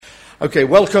Okay,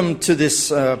 welcome to this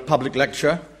public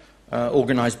lecture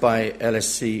organized by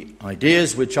LSE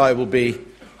Ideas, which I will be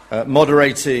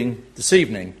moderating this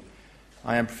evening.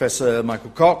 I am Professor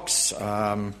Michael Cox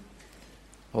of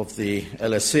the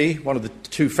LSE, one of the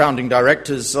two founding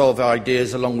directors of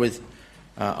Ideas, along with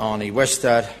Arnie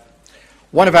Westad.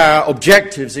 One of our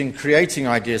objectives in creating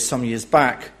Ideas some years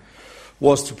back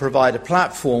was to provide a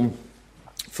platform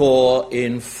for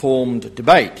informed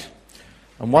debate.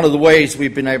 And one of the ways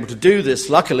we've been able to do this,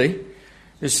 luckily,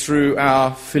 is through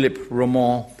our Philippe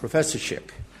Roman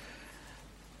Professorship.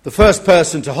 The first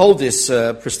person to hold this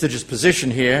prestigious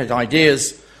position here at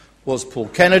Ideas was Paul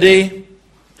Kennedy.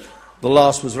 The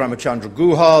last was Ramachandra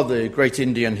Guha, the great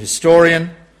Indian historian.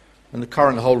 And the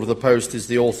current holder of the post is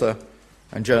the author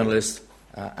and journalist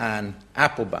Anne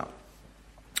Applebaum.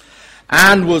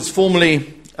 Anne was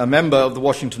formerly a member of the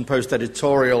Washington Post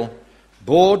editorial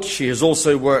board. She has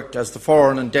also worked as the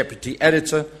foreign and deputy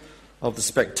editor of The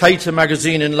Spectator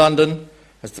magazine in London,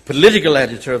 as the political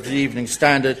editor of the Evening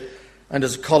Standard, and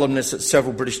as a columnist at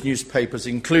several British newspapers,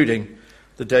 including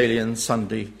the Daily and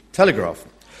Sunday Telegraph.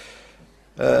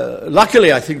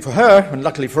 Luckily, I think for her, and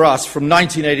luckily for us, from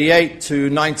 1988 to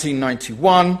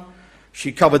 1991,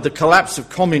 she covered the collapse of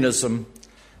communism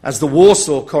as the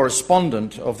Warsaw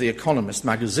correspondent of The Economist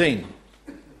magazine.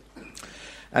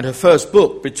 And her first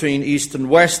book, Between East and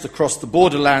West, Across the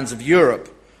Borderlands of Europe,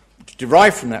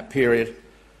 derived from that period,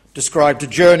 described a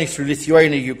journey through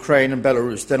Lithuania, Ukraine and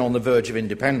Belarus, then on the verge of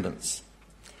independence.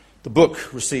 The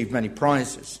book received many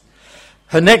prizes.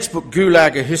 Her next book,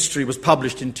 Gulag, A History, was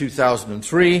published in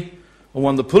 2003 and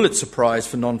won the Pulitzer Prize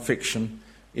for non-fiction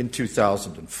in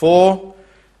 2004.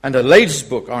 And her latest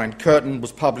book, Iron Curtain,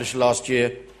 was published last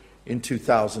year in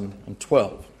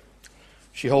 2012.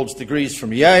 She holds degrees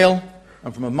from Yale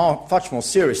and from a much more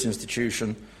serious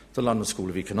institution, the London School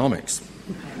of Economics.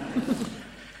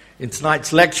 In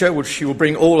tonight's lecture, she will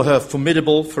bring all her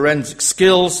formidable forensic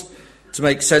skills to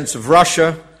make sense of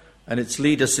Russia and its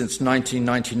leader since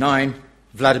 1999,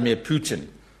 Vladimir Putin.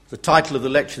 The title of the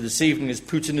lecture this evening is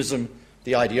Putinism,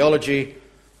 the Ideology.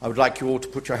 I would like you all to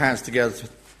put your hands together to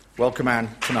welcome Anne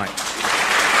tonight.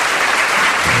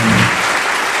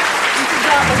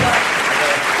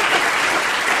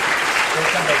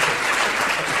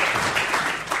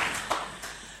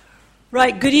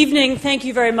 Right, good evening. Thank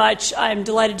you very much. I'm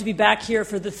delighted to be back here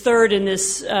for the third in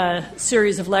this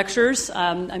series of lectures.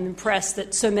 I'm impressed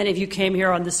that so many of you came here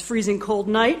on this freezing cold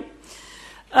night.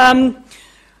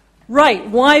 Right,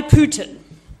 why Putin?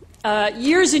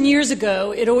 Years and years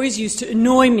ago, it always used to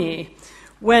annoy me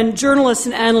when journalists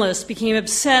and analysts became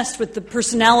obsessed with the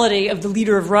personality of the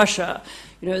leader of Russia,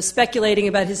 speculating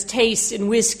about his taste in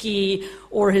whiskey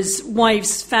or his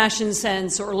wife's fashion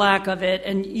sense or lack of it,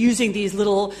 and using these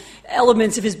little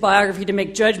elements of his biography to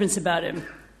make judgments about him.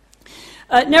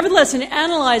 Nevertheless, in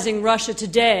analyzing Russia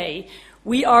today,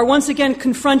 we are once again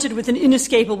confronted with an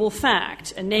inescapable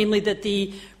fact, and namely that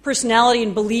the personality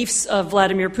and beliefs of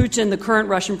Vladimir Putin, the current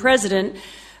Russian president,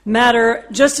 matter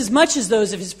just as much as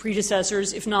those of his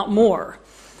predecessors, if not more.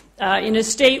 In a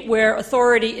state where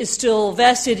authority is still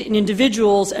vested in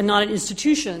individuals and not in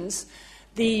institutions,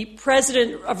 the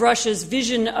president of Russia's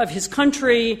vision of his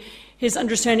country, his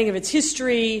understanding of its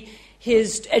history,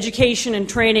 his education and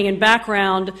training and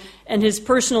background, and his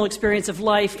personal experience of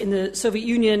life in the Soviet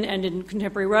Union and in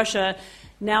contemporary Russia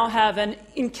now have an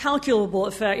incalculable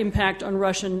impact on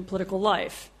Russian political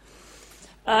life.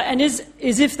 And as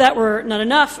if that were not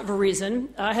enough of a reason,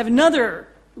 I have another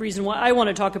reason why I want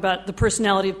to talk about the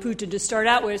personality of Putin to start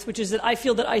out with, which is that I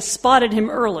feel that I spotted him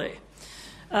early,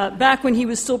 back when he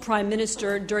was still prime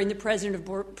minister during the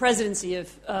presidency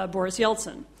of Boris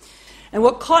Yeltsin. And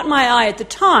what caught my eye at the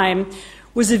time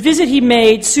was a visit he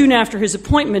made soon after his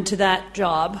appointment to that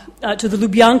job to the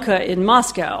Lubyanka in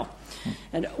Moscow.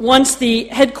 And once the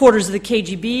headquarters of the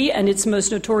KGB and its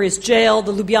most notorious jail,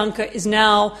 the Lubyanka is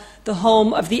now the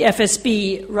home of the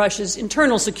FSB, Russia's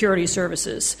internal security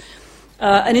services,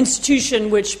 an institution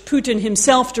which Putin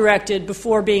himself directed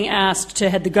before being asked to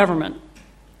head the government.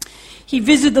 He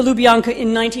visited the Lubyanka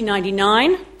in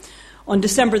 1999 on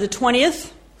December the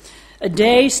 20th, a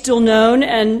day still known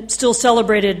and still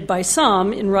celebrated by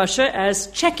some in Russia as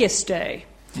Chekist Day.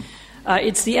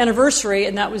 It's the anniversary,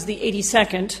 and that was the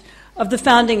 82nd, of the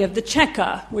founding of the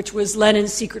Cheka, which was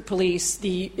Lenin's secret police,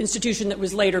 the institution that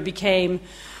was later became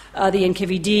the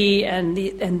NKVD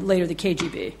and later the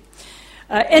KGB.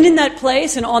 And in that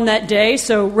place and on that day,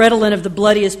 so redolent of the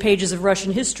bloodiest pages of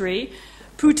Russian history,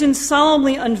 Putin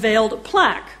solemnly unveiled a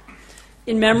plaque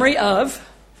in memory of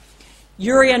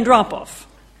Yuri Andropov,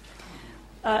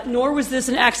 Nor was this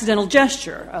an accidental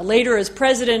gesture. Later, as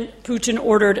president, Putin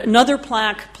ordered another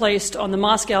plaque placed on the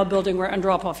Moscow building where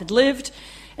Andropov had lived,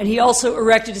 and he also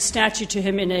erected a statue to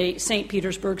him in a St.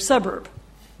 Petersburg suburb.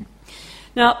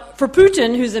 Now, for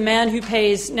Putin, who's a man who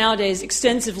pays nowadays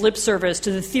extensive lip service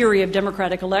to the theory of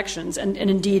democratic elections and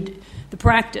indeed the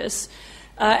practice,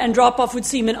 Andropov would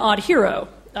seem an odd hero.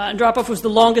 Andropov was the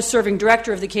longest-serving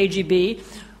director of the KGB,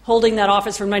 holding that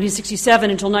office from 1967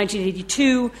 until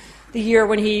 1982, the year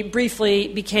when he briefly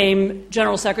became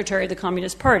General Secretary of the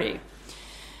Communist Party.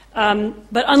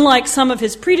 But unlike some of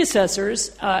his predecessors,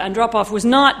 Andropov was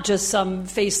not just some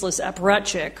faceless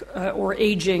apparatchik or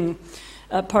aging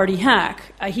party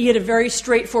hack. He had a very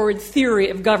straightforward theory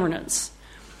of governance.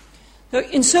 So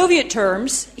in Soviet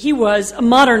terms, he was a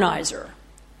modernizer,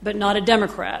 but not a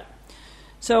democrat.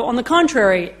 So on the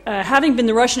contrary, having been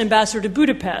the Russian ambassador to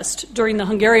Budapest during the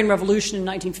Hungarian Revolution in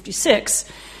 1956,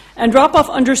 Andropov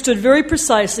understood very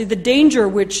precisely the danger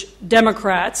which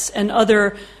Democrats and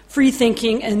other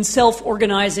free-thinking and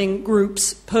self-organizing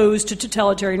groups pose to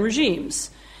totalitarian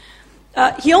regimes.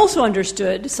 He also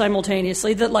understood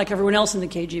simultaneously that, like everyone else in the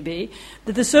KGB,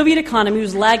 that the Soviet economy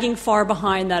was lagging far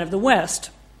behind that of the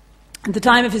West. At the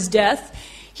time of his death,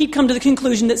 he'd come to the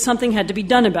conclusion that something had to be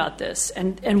done about this,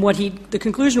 and the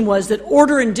conclusion was that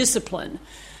order and discipline,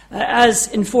 as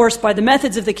enforced by the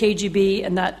methods of the KGB,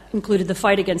 and that included the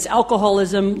fight against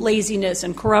alcoholism, laziness,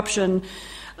 and corruption,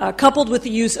 coupled with the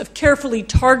use of carefully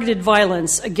targeted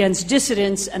violence against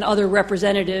dissidents and other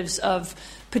representatives of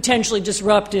potentially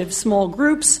disruptive small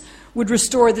groups, would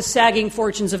restore the sagging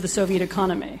fortunes of the Soviet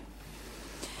economy.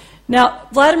 Now,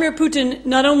 Vladimir Putin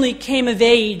not only came of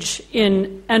age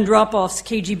in Andropov's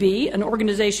KGB, an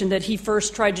organization that he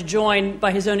first tried to join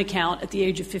by his own account at the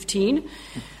age of 15,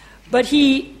 but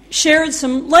he shared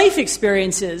some life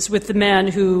experiences with the man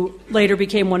who later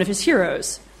became one of his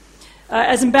heroes.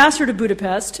 As ambassador to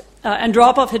Budapest,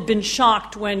 Andropov had been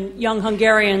shocked when young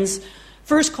Hungarians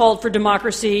first called for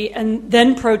democracy and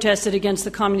then protested against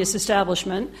the communist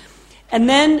establishment, and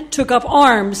then took up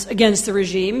arms against the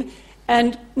regime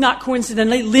and, not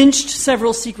coincidentally, lynched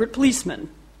several secret policemen.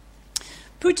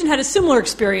 Putin had a similar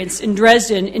experience in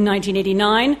Dresden in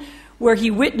 1989, where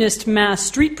he witnessed mass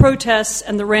street protests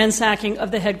and the ransacking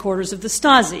of the headquarters of the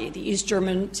Stasi, the East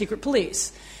German secret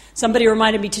police. Somebody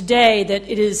reminded me today that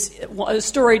it is a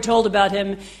story told about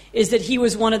him is that he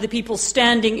was one of the people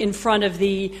standing in front of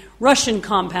the Russian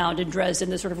compound in Dresden,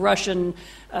 the sort of Russian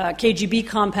KGB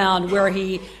compound, where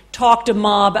he talked a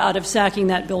mob out of sacking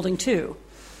that building too.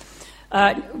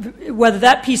 Whether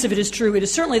that piece of it is true, it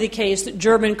is certainly the case that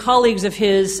German colleagues of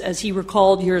his, as he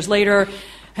recalled years later,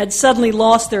 had suddenly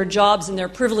lost their jobs and their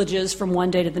privileges from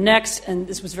one day to the next, and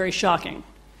this was very shocking.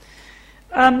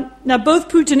 Now, both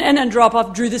Putin and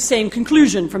Andropov drew the same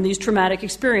conclusion from these traumatic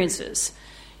experiences.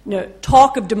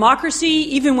 Talk of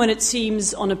democracy, even when it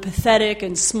seems on a pathetic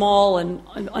and small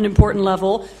and unimportant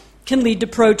level, can lead to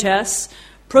protests.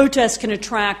 Protests can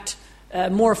attract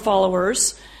more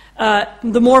followers.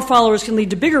 The more followers can lead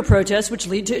to bigger protests, which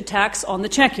lead to attacks on the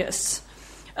Chekists.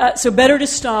 So better to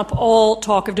stop all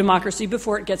talk of democracy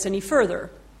before it gets any further.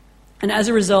 And as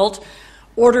a result,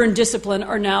 order and discipline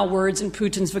are now words in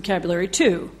Putin's vocabulary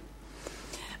too.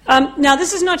 Now,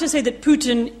 this is not to say that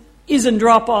Putin is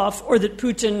Andropov or that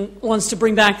Putin wants to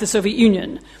bring back the Soviet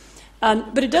Union.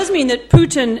 But it does mean that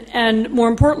Putin, and more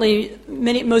importantly,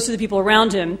 most of the people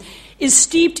around him, is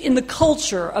steeped in the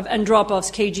culture of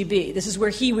Andropov's KGB. This is where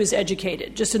he was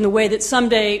educated, just in the way that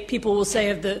someday people will say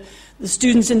of the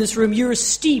students in this room, you're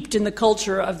steeped in the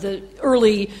culture of the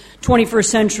early 21st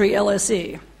century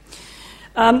LSE.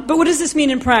 But what does this mean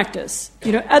in practice?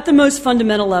 At the most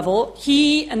fundamental level,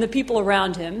 he and the people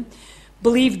around him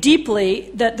believe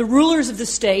deeply that the rulers of the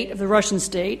state, of the Russian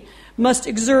state, must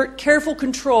exert careful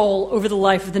control over the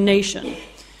life of the nation.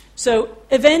 So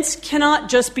events cannot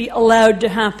just be allowed to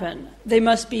happen. They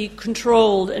must be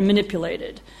controlled and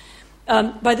manipulated.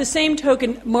 By the same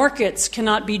token, markets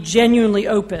cannot be genuinely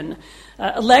open.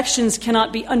 Elections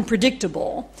cannot be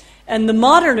unpredictable. And the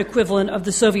modern equivalent of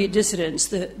the Soviet dissidents,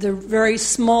 the very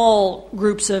small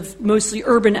groups of mostly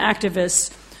urban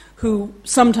activists who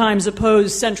sometimes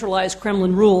oppose centralized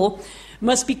Kremlin rule,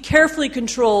 must be carefully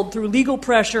controlled through legal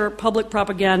pressure, public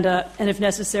propaganda, and, if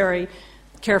necessary,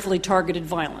 carefully targeted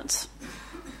violence.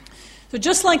 So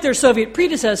just like their Soviet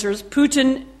predecessors,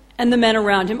 Putin and the men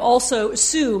around him also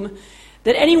assume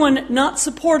that anyone not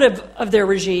supportive of their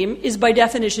regime is by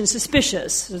definition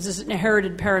suspicious. This is an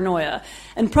inherited paranoia,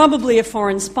 and probably a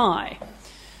foreign spy.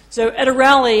 So at a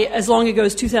rally as long ago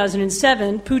as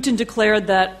 2007, Putin declared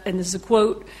that, and this is a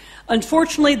quote,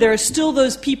 Unfortunately, there are still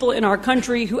those people in our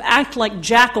country who act like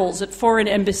jackals at foreign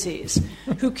embassies,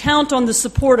 who count on the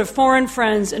support of foreign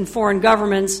friends and foreign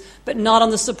governments, but not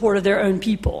on the support of their own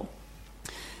people.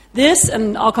 This,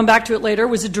 and I'll come back to it later,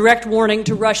 was a direct warning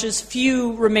to Russia's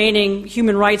few remaining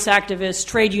human rights activists,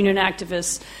 trade union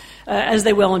activists, as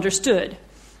they well understood.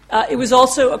 It was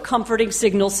also a comforting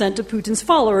signal sent to Putin's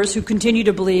followers, who continue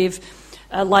to believe,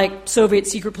 like Soviet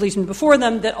secret policemen before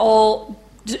them, that all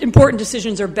important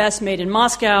decisions are best made in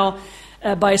Moscow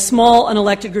by a small,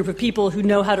 unelected group of people who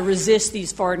know how to resist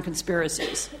these foreign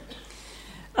conspiracies.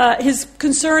 His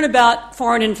concern about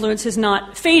foreign influence has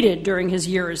not faded during his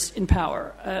years in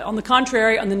power. On the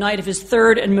contrary, on the night of his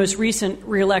third and most recent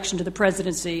re-election to the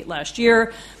presidency last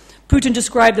year, Putin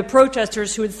described the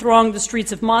protesters who had thronged the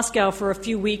streets of Moscow for a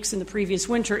few weeks in the previous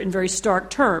winter in very stark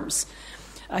terms.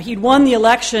 He'd won the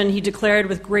election, he declared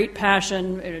with great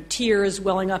passion, tears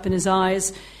welling up in his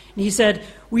eyes. And he said,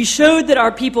 "We showed that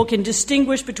our people can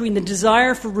distinguish between the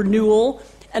desire for renewal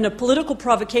and a political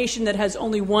provocation that has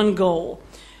only one goal,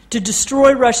 to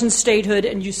destroy Russian statehood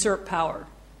and usurp power."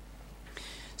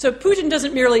 So Putin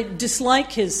doesn't merely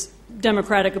dislike his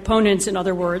democratic opponents, in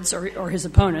other words, or his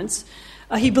opponents.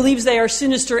 He believes they are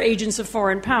sinister agents of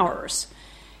foreign powers.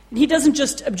 He doesn't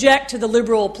just object to the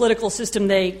liberal political system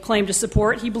they claim to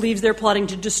support. He believes they're plotting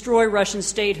to destroy Russian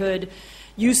statehood,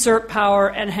 usurp power,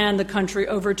 and hand the country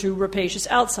over to rapacious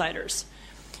outsiders.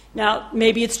 Now,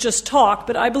 maybe it's just talk,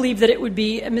 but I believe that it would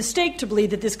be a mistake to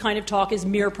believe that this kind of talk is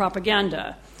mere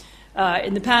propaganda.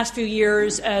 In the past few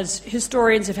years, as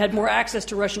historians have had more access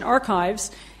to Russian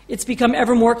archives, it's become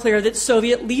ever more clear that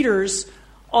Soviet leaders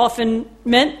often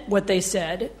meant what they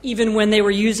said, even when they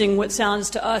were using what sounds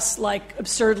to us like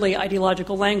absurdly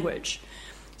ideological language.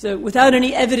 So without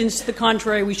any evidence to the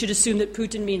contrary, we should assume that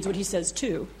Putin means what he says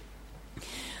too.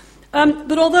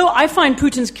 But although I find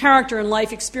Putin's character and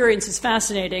life experiences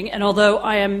fascinating, and although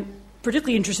I am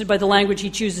particularly interested by the language he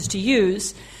chooses to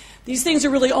use, these things are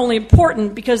really only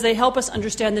important because they help us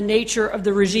understand the nature of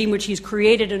the regime which he's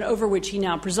created and over which he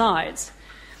now presides.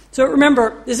 So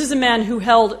remember, this is a man who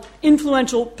held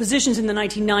influential positions in the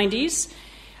 1990s,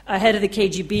 head of the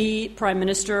KGB, prime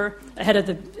minister, head of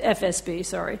the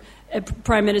FSB,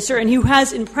 prime minister, and who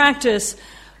has in practice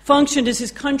functioned as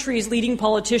his country's leading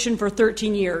politician for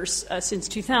 13 years, since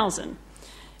 2000.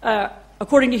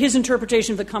 According to his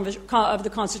interpretation of the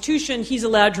Constitution, he's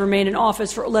allowed to remain in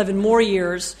office for 11 more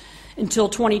years until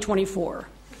 2024.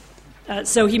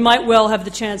 So he might well have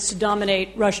the chance to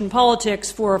dominate Russian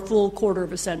politics for a full quarter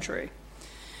of a century.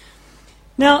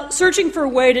 Now, searching for a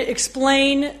way to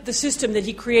explain the system that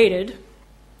he created,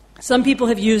 some people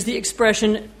have used the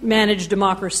expression managed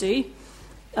democracy.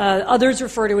 Others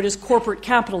refer to it as corporate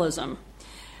capitalism.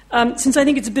 Since I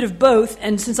think it's a bit of both,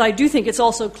 and since I do think it's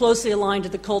also closely aligned to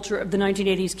the culture of the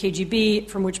 1980s KGB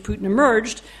from which Putin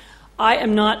emerged, I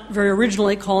am not very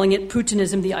originally calling it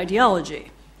Putinism, the ideology.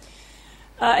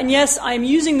 And yes, I'm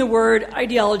using the word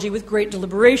ideology with great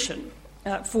deliberation,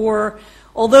 for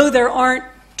although there aren't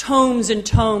tomes and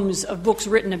tomes of books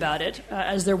written about it,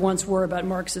 as there once were about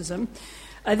Marxism,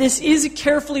 this is a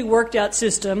carefully worked out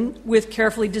system with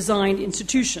carefully designed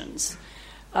institutions.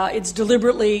 It's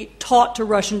deliberately taught to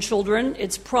Russian children,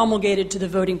 it's promulgated to the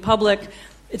voting public,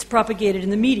 it's propagated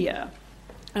in the media.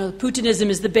 Putinism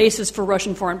is the basis for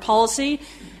Russian foreign policy,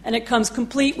 and it comes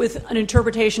complete with an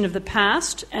interpretation of the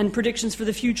past and predictions for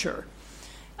the future.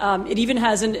 It even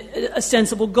has an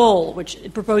ostensible goal, which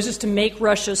it proposes to make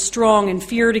Russia strong and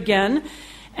feared again,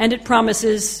 and it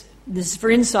promises, this is for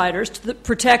insiders, to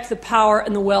protect the power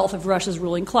and the wealth of Russia's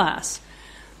ruling class.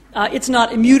 It's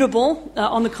not immutable.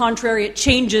 On the contrary, it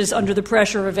changes under the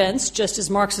pressure of events, just as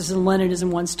Marxism and Leninism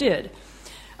once did.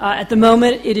 At the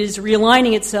moment, it is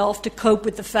realigning itself to cope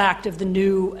with the fact of the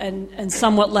new and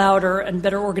somewhat louder and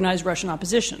better organized Russian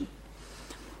opposition.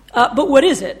 But what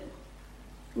is it?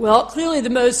 Well, clearly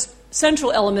the most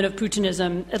central element of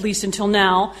Putinism, at least until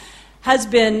now, has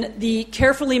been the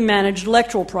carefully managed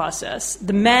electoral process,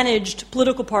 the managed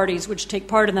political parties which take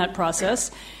part in that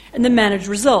process, and the managed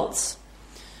results.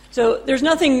 So there's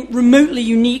nothing remotely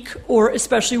unique or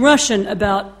especially Russian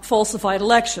about falsified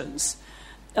elections.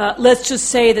 Let's just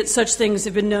say that such things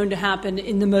have been known to happen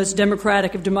in the most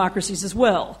democratic of democracies as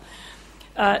well.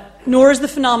 Nor is the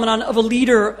phenomenon of a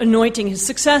leader anointing his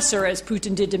successor, as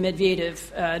Putin did to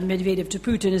Medvedev, Medvedev to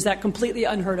Putin, is that completely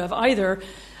unheard of either.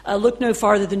 Look no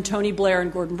farther than Tony Blair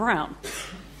and Gordon Brown.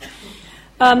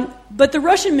 But the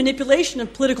Russian manipulation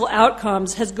of political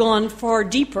outcomes has gone far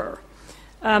deeper.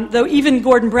 Though even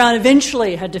Gordon Brown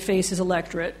eventually had to face his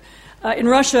electorate, in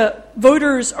Russia,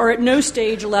 voters are at no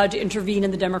stage allowed to intervene in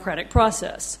the democratic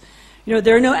process.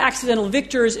 There are no accidental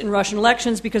victors in Russian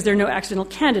elections because there are no accidental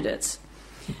candidates.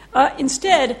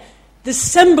 Instead, the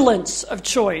semblance of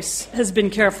choice has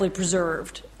been carefully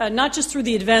preserved, not just through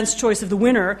the advanced choice of the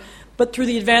winner, but through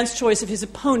the advanced choice of his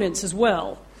opponents as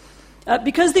well.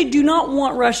 Because they do not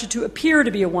want Russia to appear to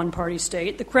be a one-party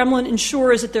state, the Kremlin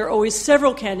ensures that there are always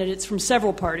several candidates from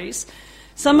several parties,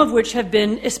 some of which have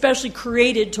been especially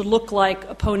created to look like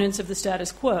opponents of the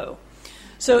status quo.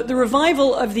 So the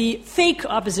revival of the fake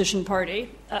opposition party,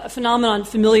 a phenomenon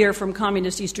familiar from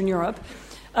communist Eastern Europe,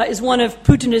 is one of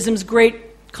Putinism's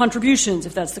great contributions,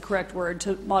 if that's the correct word,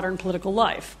 to modern political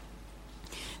life.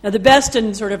 Now, the best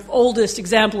and sort of oldest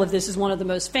example of this is one of the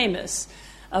most famous,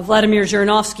 Vladimir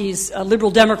Zhirinovsky's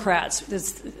Liberal Democrats,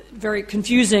 this very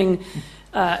confusing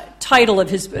title of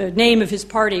his name of his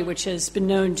party, which has been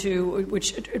known to,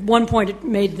 which at one point it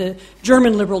made the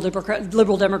German Liberal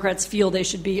Democrats feel they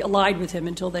should be allied with him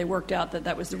until they worked out that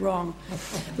that was the wrong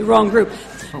group.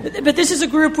 But this is a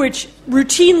group which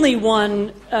routinely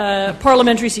won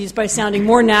parliamentary seats by sounding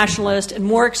more nationalist and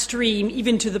more extreme,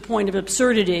 even to the point of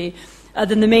absurdity,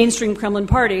 than the mainstream Kremlin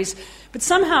parties. But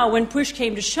somehow, when push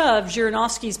came to shove,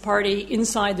 Zhirinovsky's party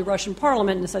inside the Russian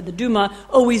parliament, inside the Duma,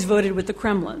 always voted with the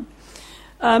Kremlin.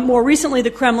 More recently, the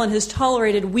Kremlin has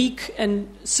tolerated weak and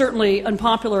certainly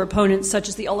unpopular opponents, such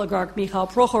as the oligarch Mikhail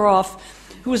Prokhorov,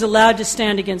 who was allowed to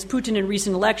stand against Putin in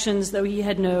recent elections, though he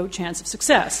had no chance of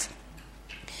success.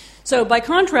 So, by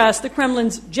contrast, the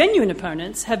Kremlin's genuine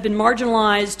opponents have been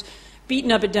marginalized,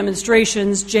 beaten up at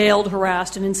demonstrations, jailed,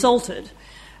 harassed, and insulted.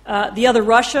 The Other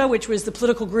Russia, which was the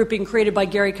political grouping created by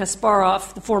Garry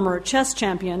Kasparov, the former chess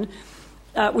champion,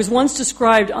 was once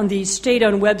described on the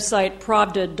state-owned website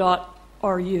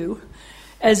pravda.ru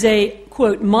as a,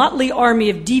 quote, motley army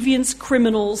of deviants,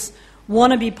 criminals,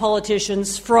 wannabe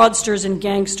politicians, fraudsters, and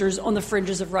gangsters on the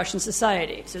fringes of Russian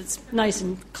society. So it's nice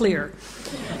and clear.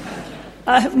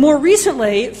 More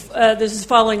recently, this is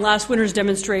following last winter's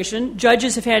demonstration,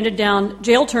 judges have handed down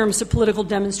jail terms to political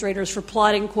demonstrators for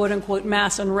plotting, quote-unquote,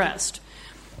 mass unrest.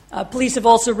 Police have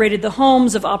also raided the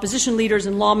homes of opposition leaders,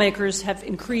 and lawmakers have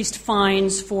increased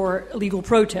fines for illegal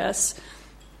protests,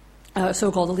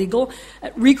 so-called illegal,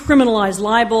 recriminalized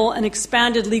libel, and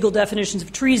expanded legal definitions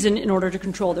of treason in order to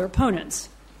control their opponents.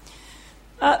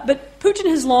 But Putin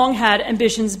has long had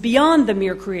ambitions beyond the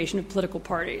mere creation of political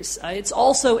parties. It's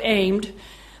also aimed,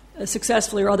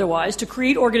 successfully or otherwise, to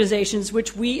create organizations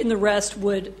which we in the West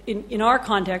would, in our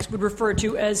context, would refer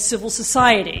to as civil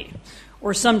society,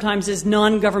 or sometimes as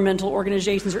non-governmental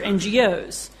organizations or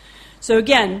NGOs. So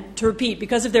again, to repeat,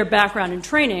 because of their background and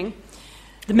training,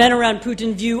 the men around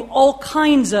Putin view all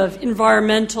kinds of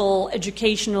environmental,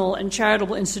 educational, and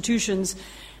charitable institutions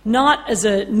not as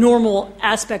a normal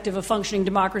aspect of a functioning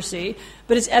democracy,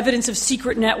 but as evidence of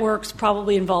secret networks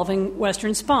probably involving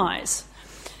Western spies.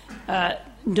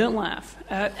 Don't laugh.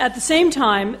 At the same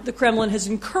time, the Kremlin has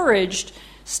encouraged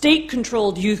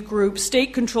state-controlled youth groups,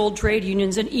 state-controlled trade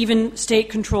unions, and even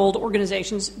state-controlled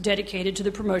organizations dedicated to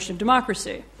the promotion of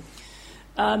democracy.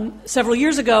 Several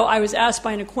years ago, I was asked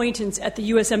by an acquaintance at the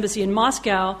U.S. Embassy in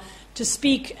Moscow to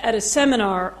speak at a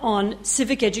seminar on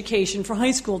civic education for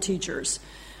high school teachers,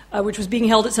 which was being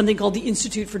held at something called the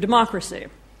Institute for Democracy.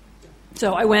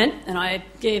 So I went, and I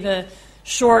gave a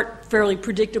short, fairly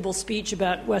predictable speech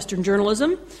about Western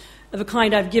journalism, of a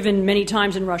kind I've given many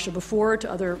times in Russia before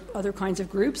to other kinds of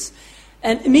groups.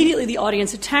 And immediately the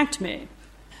audience attacked me.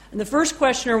 And the first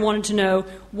questioner wanted to know,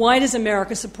 why does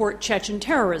America support Chechen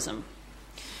terrorism?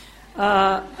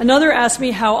 Another asked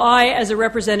me how I, as a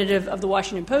representative of the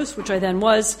Washington Post, which I then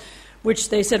was, which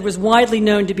they said was widely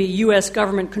known to be a U.S.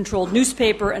 government-controlled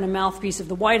newspaper and a mouthpiece of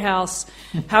the White House,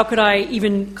 how could I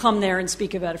even come there and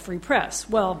speak about a free press?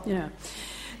 Well,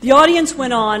 The audience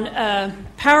went on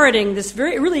parroting this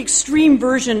really extreme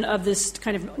version of this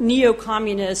kind of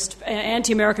neo-communist,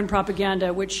 anti-American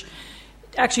propaganda, which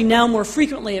actually now more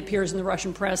frequently appears in the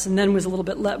Russian press and then was a little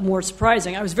bit more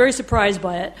surprising. I was very surprised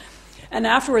by it. And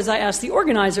afterwards I asked the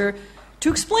organizer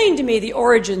to explain to me the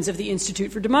origins of the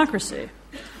Institute for Democracy.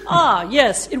 Ah,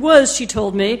 yes, it was, she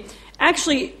told me,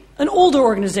 actually an older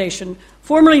organization,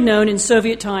 formerly known in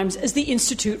Soviet times as the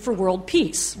Institute for World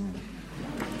Peace.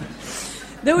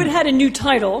 Though it had a new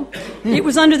title, it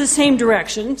was under the same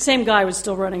direction, same guy was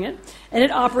still running it, and it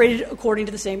operated according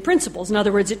to the same principles. In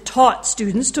other words, it taught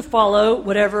students to follow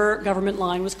whatever government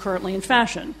line was currently in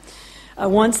fashion.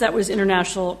 Once that was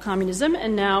international communism,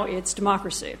 and now it's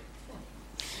democracy.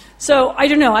 So, I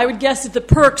don't know, I would guess that the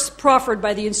perks proffered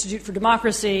by the Institute for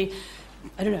Democracy,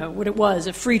 I don't know what it was,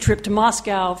 a free trip to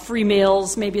Moscow, free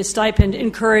meals, maybe a stipend,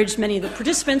 encouraged many of the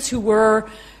participants who were,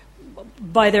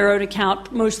 by their own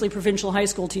account, mostly provincial high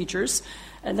school teachers,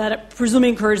 and that presumably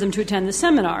encouraged them to attend the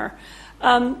seminar.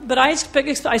 But I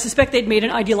suspect they'd made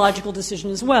an ideological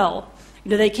decision as well.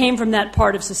 They came from that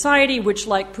part of society which,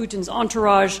 like Putin's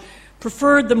entourage,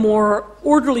 preferred the more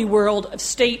orderly world of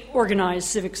state-organized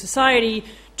civic society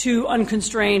to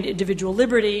unconstrained individual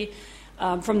liberty,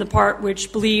 from the part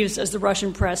which believes, as the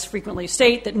Russian press frequently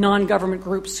state, that non-government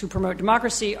groups who promote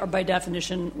democracy are by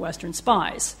definition Western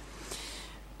spies.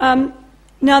 Now,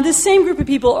 this same group of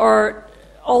people are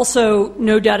also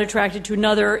no doubt attracted to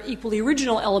another equally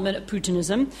original element of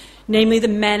Putinism, namely the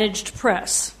managed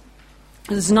press.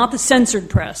 This is not the censored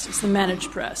press, it's the managed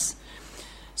press.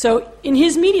 So in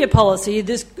his media policy,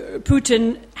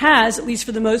 Putin has, at least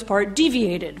for the most part,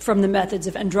 deviated from the methods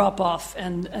of Andropov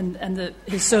and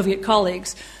his Soviet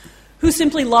colleagues, who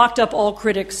simply locked up all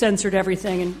critics, censored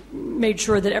everything, and made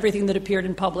sure that everything that appeared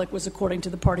in public was according to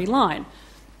the party line.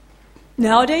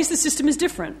 Nowadays, the system is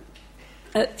different.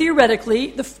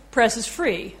 Theoretically, the press is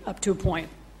free up to a point.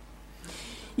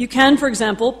 You can, for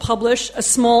example, publish a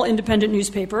small independent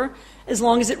newspaper as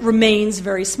long as it remains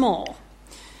very small.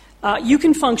 You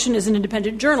can function as an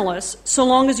independent journalist so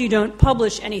long as you don't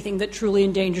publish anything that truly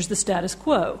endangers the status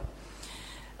quo.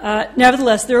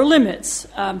 Nevertheless, there are limits.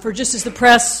 For just as the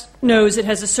press knows it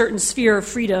has a certain sphere of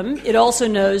freedom, it also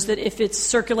knows that if its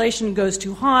circulation goes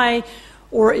too high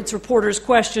or its reporters'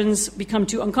 questions become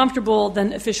too uncomfortable,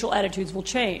 then official attitudes will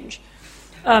change.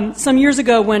 Some years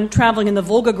ago, when traveling in the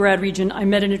Volgograd region, I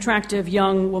met an attractive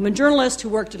young woman journalist who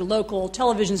worked at a local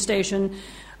television station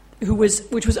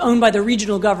which was owned by the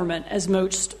regional government, as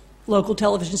most local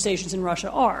television stations in Russia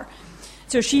are.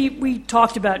 So we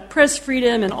talked about press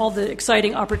freedom and all the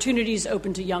exciting opportunities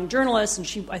open to young journalists, and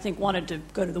she, I think, wanted to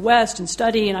go to the West and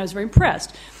study, and I was very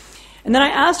impressed. And then I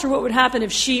asked her what would happen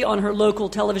if she, on her local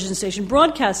television station,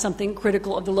 broadcast something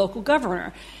critical of the local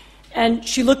governor. And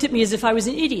she looked at me as if I was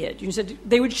an idiot. She said,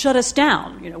 they would shut us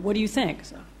down. What do you think?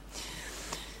 So,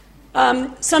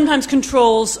 sometimes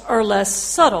controls are less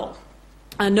subtle.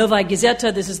 Novaya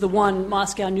Gazeta, this is the one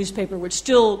Moscow newspaper which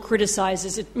still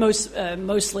criticizes it,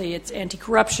 mostly it's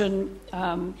anti-corruption,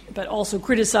 but also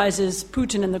criticizes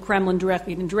Putin and the Kremlin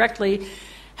directly and indirectly,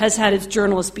 has had its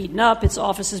journalists beaten up, its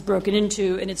offices broken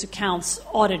into, and its accounts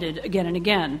audited again and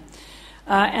again.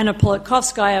 Anna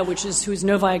Politkovskaya, who's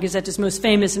Novaya Gazeta's most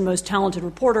famous and most talented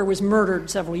reporter, was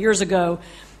murdered several years ago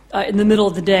in the middle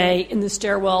of the day in the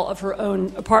stairwell of her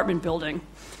own apartment building.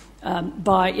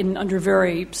 Under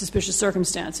very suspicious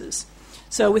circumstances.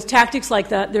 So with tactics like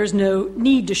that, there's no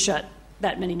need to shut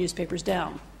that many newspapers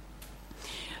down.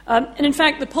 And in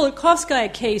fact, the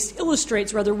Politkovskaya case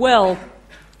illustrates rather well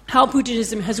how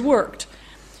Putinism has worked.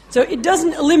 So it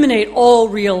doesn't eliminate all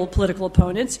real political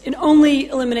opponents. It only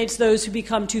eliminates those who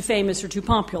become too famous or too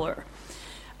popular.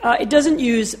 It doesn't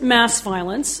use mass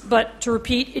violence, but to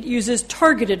repeat, it uses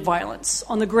targeted violence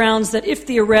on the grounds that if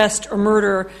the arrest or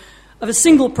murder of a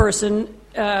single person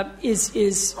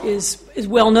is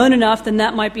well known enough, then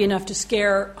that might be enough to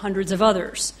scare hundreds of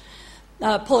others.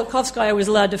 Politkovskaya was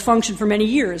allowed to function for many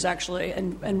years, actually,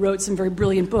 and wrote some very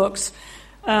brilliant books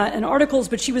and articles,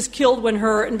 but she was killed when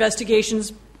her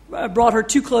investigations brought her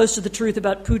too close to the truth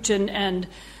about Putin and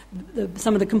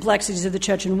some of the complexities of the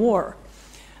Chechen War.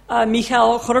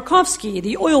 Mikhail Khodorkovsky,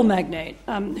 the oil magnate,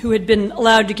 who had been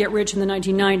allowed to get rich in the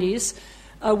 1990s,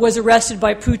 was arrested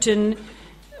by Putin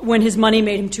when his money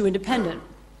made him too independent.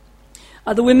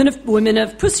 The women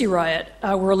of Pussy Riot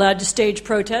were allowed to stage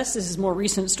protests. This is a more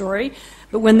recent story.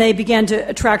 But when they began to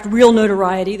attract real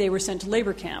notoriety, they were sent to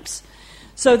labor camps.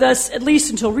 So thus, at least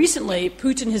until recently,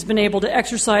 Putin has been able to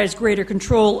exercise greater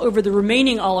control over the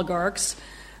remaining oligarchs,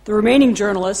 the remaining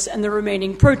journalists, and the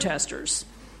remaining protesters.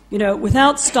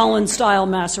 Without Stalin-style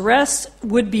mass arrests,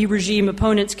 would-be regime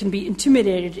opponents can be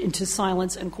intimidated into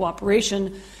silence and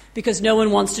cooperation because no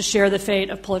one wants to share the fate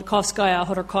of Politkovskaya,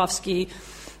 Khodorkovsky,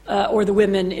 or the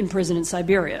women in prison in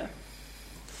Siberia.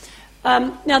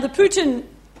 Now, the Putin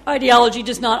ideology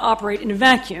does not operate in a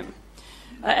vacuum.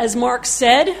 As Marx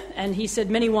said, and he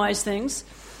said many wise things,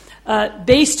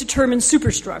 base determines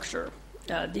superstructure.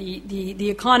 The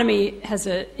economy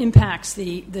impacts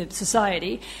the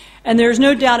society, and there's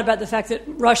no doubt about the fact that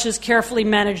Russia's carefully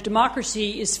managed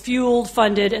democracy is fueled,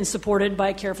 funded, and supported by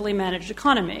a carefully managed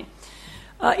economy.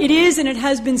 It is, and it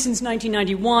has been since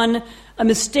 1991, a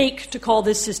mistake to call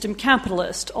this system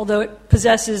capitalist, although it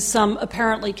possesses some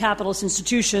apparently capitalist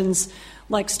institutions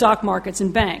like stock markets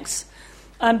and banks,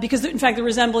 because, in fact, the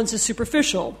resemblance is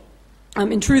superficial.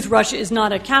 In truth, Russia is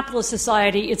not a capitalist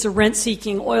society. It's a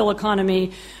rent-seeking oil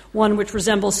economy, one which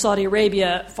resembles Saudi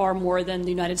Arabia far more than the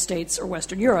United States or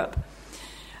Western Europe.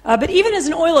 But even as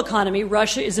an oil economy,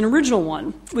 Russia is an original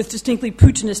one with distinctly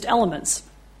Putinist elements.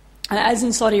 As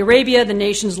in Saudi Arabia, the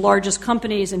nation's largest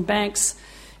companies and banks,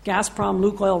 Gazprom,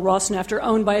 Lukoil, Rosneft, are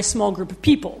owned by a small group of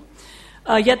people.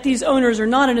 Yet these owners are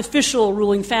not an official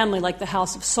ruling family like the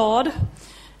House of Saud.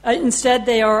 Instead,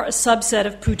 they are a subset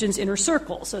of Putin's inner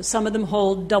circle. So some of them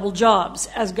hold double jobs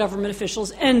as government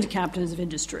officials and captains of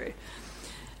industry.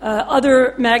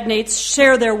 Other magnates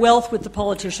share their wealth with the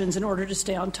politicians in order to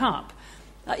stay on top.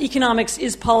 Economics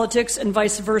is politics and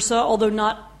vice versa, although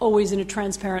not always in a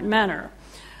transparent manner.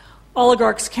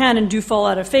 Oligarchs can and do fall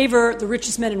out of favor. The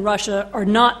richest men in Russia are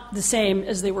not the same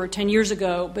as they were 10 years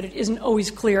ago, but it isn't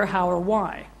always clear how or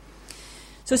why.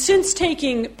 So since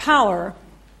taking power,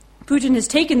 Putin has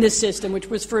taken this system, which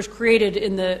was first created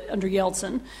under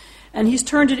Yeltsin, and he's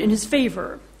turned it in his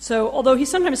favor. So although he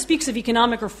sometimes speaks of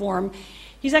economic reform,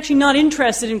 he's actually not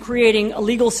interested in creating a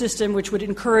legal system which would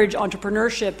encourage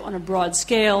entrepreneurship on a broad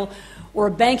scale, or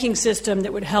a banking system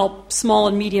that would help small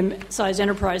and medium-sized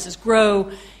enterprises grow.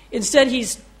 Instead,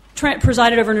 he's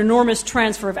presided over an enormous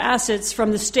transfer of assets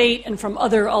from the state and from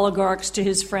other oligarchs to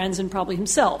his friends and probably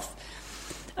himself.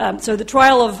 So the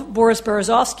trial of Boris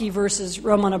Berezovsky versus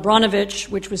Roman Abramovich,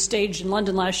 which was staged in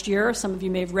London last year, some of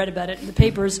you may have read about it in the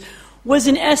papers, was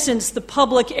in essence the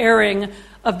public airing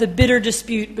of the bitter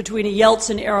dispute between a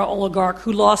Yeltsin-era oligarch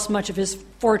who lost much of his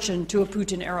fortune to a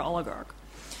Putin-era oligarch.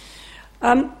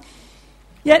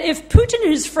 Yet if Putin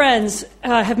and his friends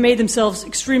have made themselves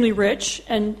extremely rich,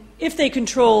 and if they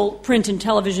control print and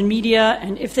television media,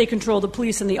 and if they control the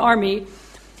police and the army,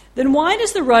 then why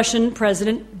does the Russian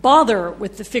president bother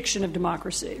with the fiction of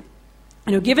democracy?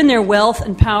 Given their wealth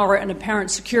and power and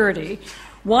apparent security,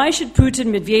 why should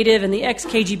Putin, Medvedev, and the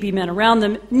ex-KGB men around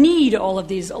them need all of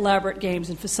these elaborate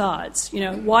games and facades?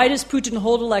 Why does Putin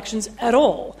hold elections at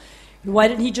all? Why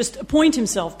didn't he just appoint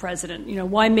himself president?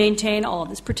 Why maintain all of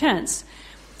this pretense?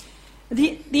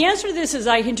 The answer to this, as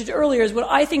I hinted earlier, is what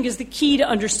I think is the key to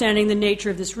understanding the nature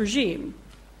of this regime.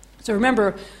 So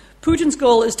remember, Putin's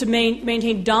goal is to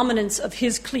maintain dominance of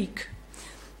his clique.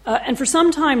 And for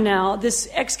some time now, this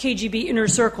ex-KGB inner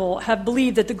circle have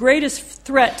believed that the greatest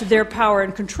threat to their power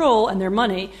and control and their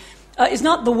money is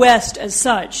not the West as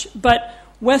such, but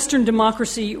Western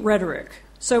democracy rhetoric.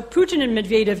 So Putin and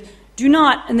Medvedev do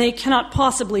not, and they cannot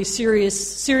possibly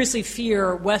seriously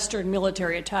fear Western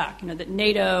military attack, that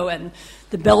NATO and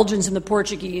the Belgians and the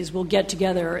Portuguese will get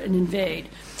together and invade.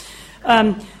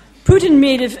 Putin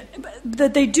made it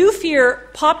that they do fear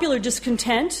popular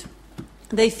discontent.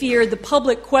 They fear the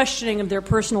public questioning of their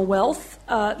personal wealth.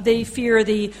 They fear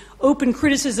the open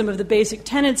criticism of the basic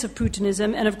tenets of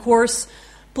Putinism, and of course,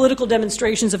 political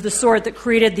demonstrations of the sort that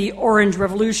created the Orange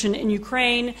Revolution in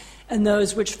Ukraine and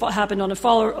those which happened on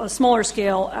a smaller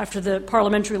scale after the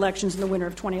parliamentary elections in the winter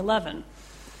of 2011.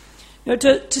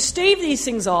 To stave these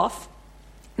things off,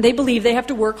 they believe they have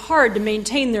to work hard to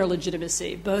maintain their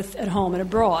legitimacy, both at home and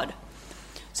abroad.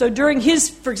 So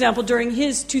for example, during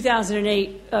his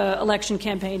 2008 election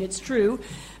campaign, it's true,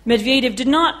 Medvedev did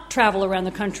not travel around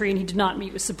the country and he did not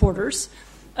meet with supporters.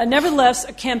 Nevertheless,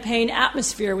 a campaign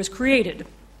atmosphere was created.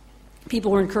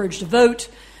 People were encouraged to vote.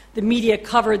 The media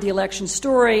covered the election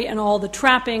story, and all the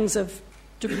trappings of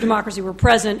democracy were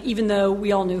present, even though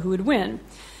we all knew who would win.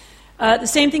 The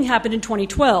same thing happened in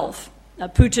 2012.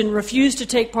 Putin refused to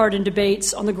take part in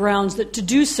debates on the grounds that to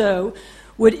do so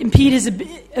would impede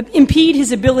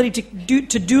his ability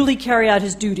to duly carry out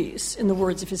his duties, in the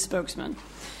words of his spokesman.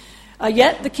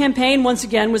 Yet the campaign, once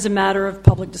again, was a matter of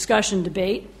public discussion,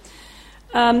 debate.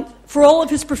 For all of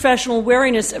his professional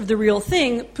wariness of the real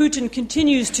thing, Putin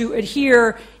continues to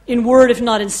adhere in word, if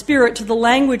not in spirit, to the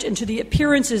language and to the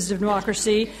appearances of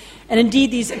democracy, and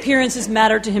indeed these appearances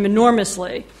matter to him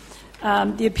enormously.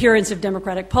 The appearance of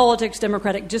democratic politics,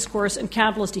 democratic discourse, and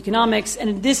capitalist economics,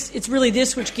 and it's really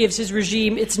this which gives his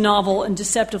regime its novel and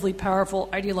deceptively powerful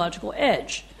ideological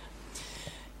edge.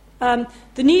 The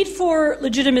need for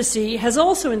legitimacy has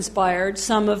also inspired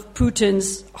some of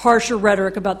Putin's harsher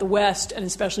rhetoric about the West, and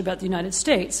especially about the United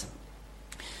States.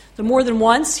 So more than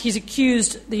once, he's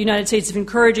accused the United States of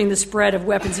encouraging the spread of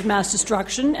weapons of mass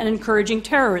destruction and encouraging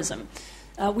terrorism.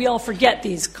 We all forget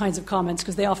these kinds of comments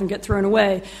because they often get thrown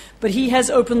away, but he has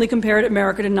openly compared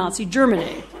America to Nazi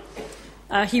Germany.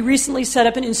 He recently set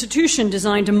up an institution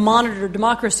designed to monitor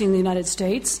democracy in the United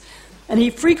States, and he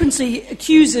frequently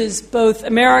accuses both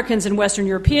Americans and Western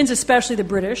Europeans, especially the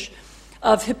British,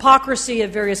 of hypocrisy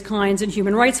of various kinds and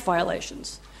human rights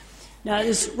violations. Now,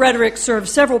 this rhetoric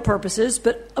serves several purposes,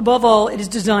 but above all, it is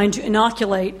designed to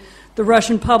inoculate the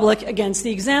Russian public against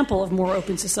the example of more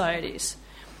open societies.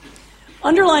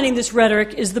 Underlining this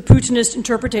rhetoric is the Putinist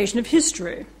interpretation of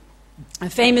history.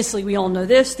 Famously, we all know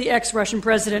this, the ex-Russian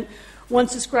president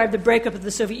once described the breakup of the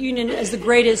Soviet Union as the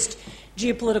greatest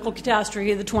geopolitical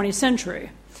catastrophe of the 20th century.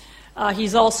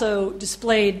 He's also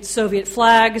displayed Soviet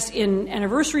flags in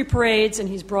anniversary parades, and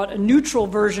he's brought a neutral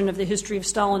version of the history of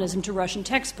Stalinism to Russian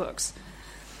textbooks.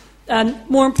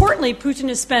 More importantly, Putin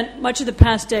has spent much of the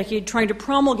past decade trying to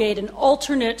promulgate an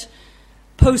alternate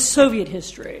post-Soviet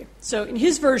history. So in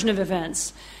his version of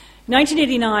events,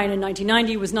 1989 and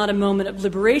 1990 was not a moment of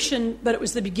liberation, but it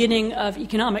was the beginning of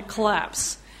economic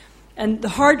collapse. And the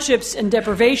hardships and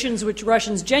deprivations which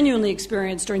Russians genuinely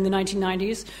experienced during the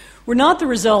 1990s were not the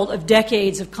result of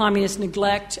decades of communist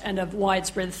neglect and of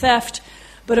widespread theft,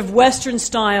 but of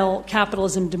Western-style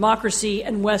capitalism, democracy,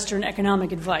 and Western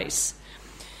economic advice.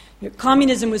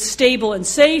 Communism was stable and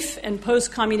safe, and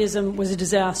post-communism was a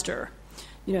disaster.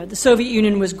 The Soviet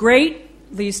Union was great,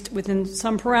 at least within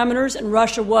some parameters, and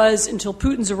Russia was, until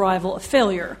Putin's arrival, a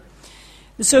failure.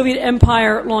 The Soviet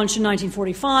Empire, launched in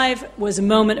 1945, was a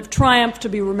moment of triumph to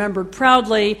be remembered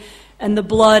proudly, and the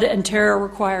blood and terror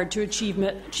required to achieve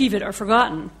it are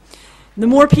forgotten. The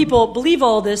more people believe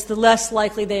all this, the less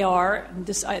likely they are, and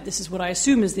this is what I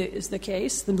assume is the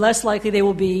case, the less likely they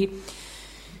will be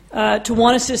to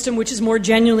want a system which is more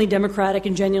genuinely democratic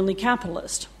and genuinely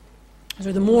capitalist.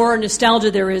 So the more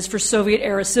nostalgia there is for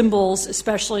Soviet-era symbols,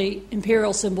 especially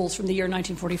imperial symbols from the year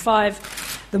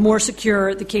 1945, the more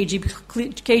secure the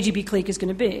KGB clique is going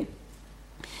to be.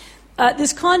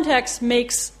 This context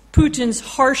makes Putin's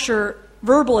harsher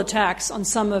verbal attacks on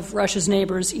some of Russia's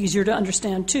neighbors easier to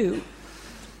understand, too.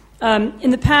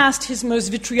 In the past, his most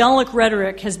vitriolic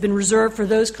rhetoric has been reserved for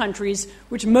those countries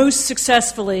which most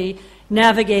successfully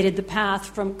navigated the path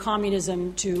from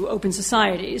communism to open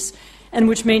societies, and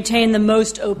which maintain the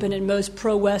most open and most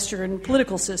pro-Western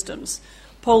political systems: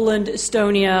 Poland,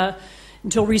 Estonia,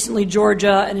 until recently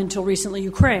Georgia, and until recently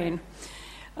Ukraine.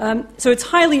 So it's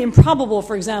highly improbable,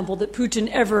 for example, that Putin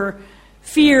ever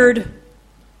feared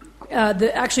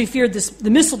the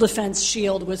missile defense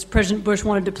shield which President Bush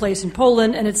wanted to place in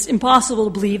Poland, and it's impossible to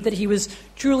believe that he was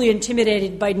truly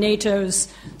intimidated by NATO's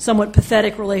somewhat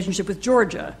pathetic relationship with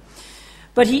Georgia.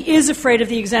 But he is afraid of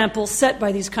the example set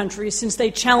by these countries, since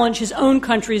they challenge his own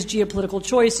country's geopolitical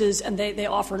choices and they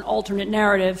offer an alternate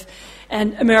narrative,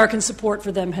 and American support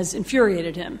for them has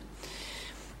infuriated him.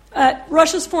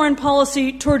 Russia's foreign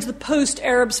policy towards the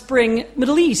post-Arab Spring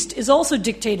Middle East is also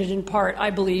dictated in part, I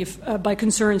believe, by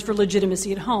concerns for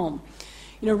legitimacy at home.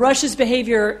 Russia's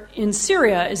behavior in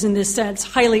Syria is, in this sense,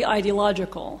 highly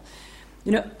ideological.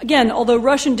 Again, although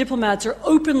Russian diplomats are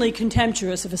openly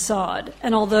contemptuous of Assad,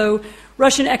 and although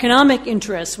Russian economic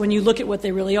interests, when you look at what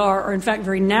they really are in fact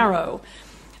very narrow,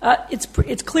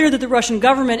 it's clear that the Russian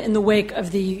government, in the wake of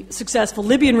the successful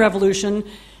Libyan revolution,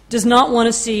 does not want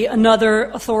to see another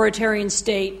authoritarian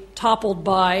state toppled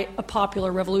by a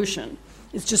popular revolution.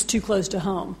 It's just too close to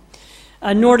home.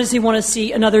 Nor does he want to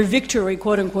see another victory,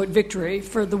 quote-unquote victory,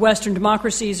 for the Western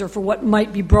democracies or for what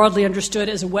might be broadly understood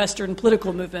as a Western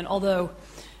political movement, although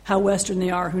how Western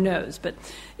they are, who knows. But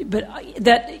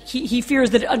that he fears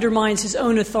that it undermines his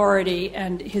own authority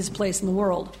and his place in the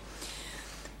world.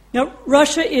 Now,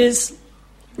 Russia is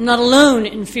not alone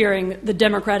in fearing the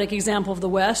democratic example of the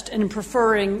West and in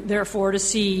preferring, therefore, to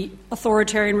see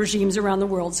authoritarian regimes around the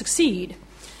world succeed.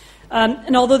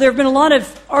 And although there have been a lot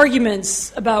of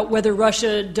arguments about whether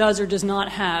Russia does or does not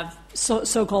have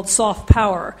so-called soft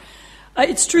power,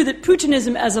 it's true that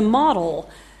Putinism as a model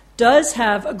does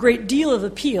have a great deal of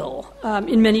appeal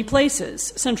in many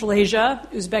places: Central Asia,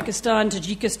 Uzbekistan,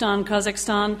 Tajikistan,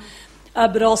 Kazakhstan,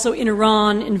 but also in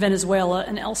Iran, in Venezuela,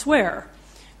 and elsewhere.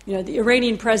 The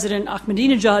Iranian president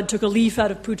Ahmadinejad took a leaf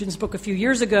out of Putin's book a few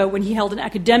years ago when he held an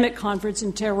academic conference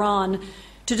in Tehran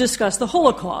to discuss the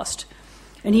Holocaust.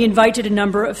 And he invited a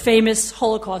number of famous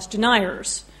Holocaust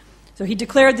deniers. So he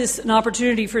declared this an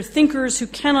opportunity for thinkers who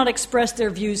cannot express their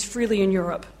views freely in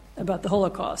Europe about the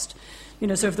Holocaust.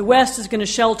 So if the West is going to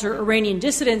shelter Iranian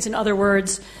dissidents, in other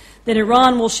words, then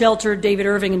Iran will shelter David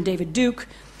Irving and David Duke,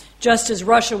 just as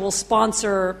Russia will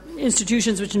sponsor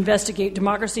institutions which investigate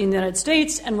democracy in the United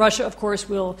States, and Russia, of course,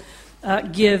 will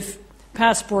give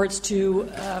passports to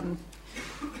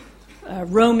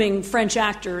roaming French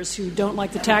actors who don't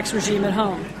like the tax regime at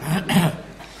home.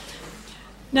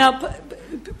 Now,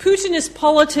 Putinist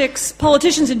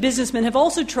politicians and businessmen have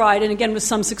also tried, and again with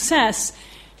some success,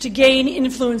 to gain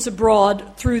influence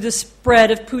abroad through the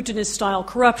spread of Putinist-style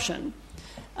corruption.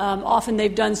 Often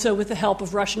they've done so with the help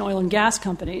of Russian oil and gas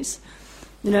companies,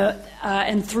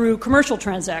 and through commercial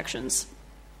transactions.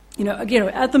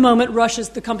 At the moment,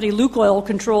 the company Lukoil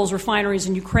controls refineries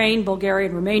in Ukraine, Bulgaria,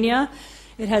 and Romania.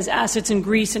 It has assets in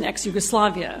Greece and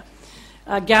ex-Yugoslavia.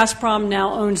 Gazprom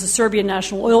now owns the Serbian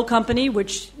National Oil Company,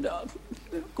 which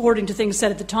according to things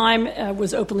said at the time,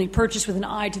 was openly purchased with an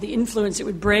eye to the influence it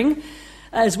would bring,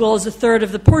 as well as a third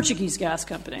of the Portuguese gas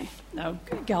company,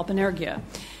 Galp Energia.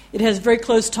 It has very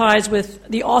close ties with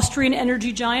the Austrian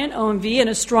energy giant, OMV, and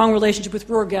a strong relationship with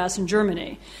Ruhrgas in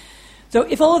Germany. So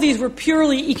if all of these were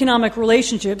purely economic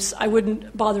relationships, I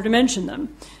wouldn't bother to mention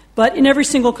them. But in every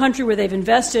single country where they've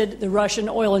invested, the Russian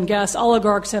oil and gas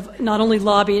oligarchs have not only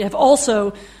lobbied, have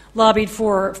also lobbied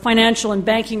for financial and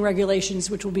banking regulations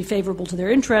which will be favorable to their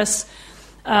interests,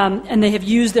 and they have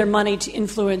used their money to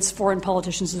influence foreign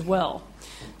politicians as well.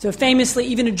 So famously,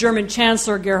 even a German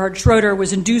chancellor, Gerhard Schroeder,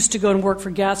 was induced to go and work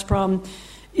for Gazprom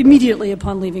immediately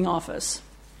upon leaving office.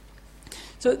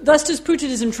 So thus does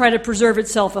Putinism try to preserve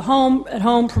itself at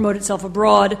home, promote itself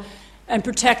abroad, and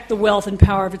protect the wealth and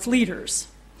power of its leaders.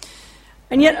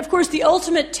 And yet, of course, the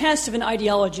ultimate test of an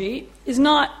ideology is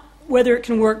not whether it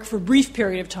can work for a brief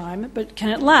period of time, but can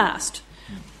it last?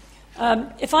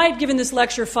 If I had given this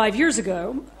lecture 5 years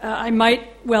ago, I might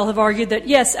well have argued that,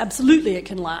 yes, absolutely it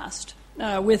can last.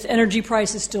 With energy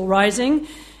prices still rising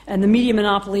and the media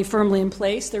monopoly firmly in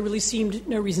place, there really seemed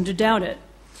no reason to doubt it.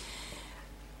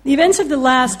 The events of the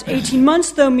last 18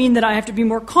 months, though, mean that I have to be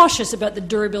more cautious about the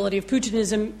durability of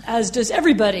Putinism, as does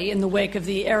everybody in the wake of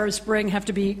the Arab Spring have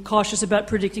to be cautious about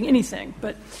predicting anything.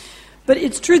 But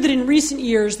it's true that in recent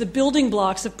years, the building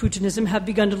blocks of Putinism have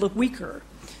begun to look weaker.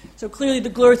 So clearly the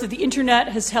growth of the Internet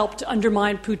has helped to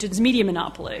undermine Putin's media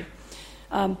monopoly.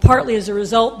 Partly as a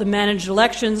result, the managed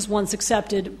elections, once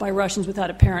accepted by Russians without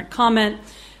apparent comment,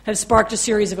 have sparked a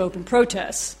series of open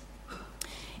protests.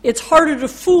 It's harder to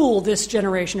fool this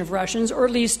generation of Russians, or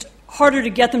at least harder to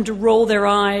get them to roll their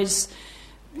eyes,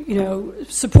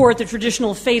 support the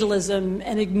traditional fatalism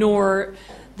and ignore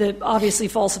the obviously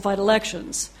falsified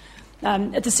elections.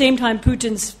 At the same time,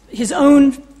 his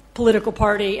own political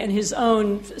party and his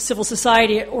own civil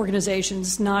society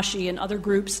organizations, Nashi and other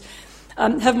groups,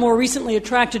 have more recently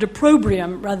attracted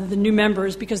opprobrium rather than new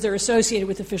members because they're associated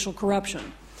with official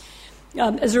corruption.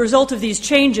 As a result of these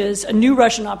changes, a new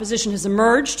Russian opposition has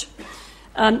emerged.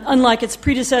 Unlike its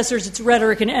predecessors, its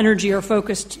rhetoric and energy are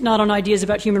focused not on ideas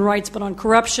about human rights, but on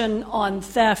corruption, on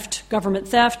theft, government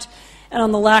theft, and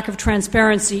on the lack of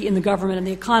transparency in the government and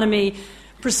the economy,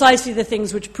 precisely the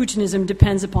things which Putinism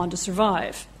depends upon to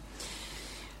survive.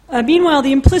 Meanwhile,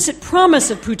 the implicit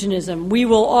promise of Putinism, we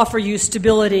will offer you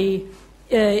stability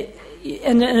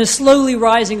and a slowly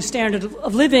rising standard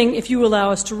of living if you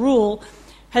allow us to rule,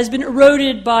 has been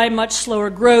eroded by much slower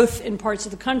growth in parts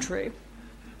of the country.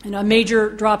 And a major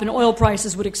drop in oil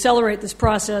prices would accelerate this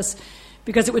process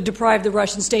because it would deprive the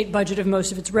Russian state budget of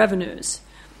most of its revenues.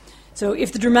 So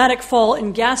if the dramatic fall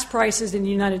in gas prices in the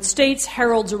United States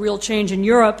heralds a real change in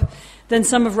Europe, then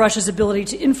some of Russia's ability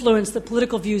to influence the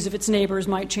political views of its neighbors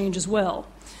might change as well.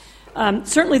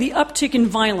 Certainly the uptick in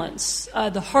violence,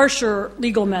 the harsher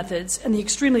legal methods, and the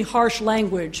extremely harsh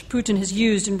language Putin has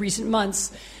used in recent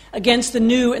months against the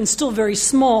new and still very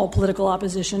small political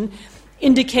opposition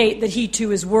indicate that he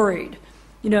too is worried.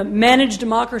 Managed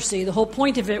democracy, the whole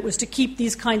point of it was to keep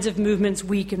these kinds of movements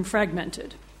weak and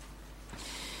fragmented.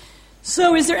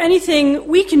 So is there anything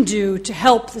we can do to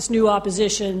help this new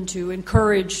opposition, to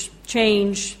encourage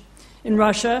change in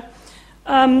Russia?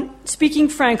 Speaking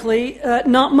frankly,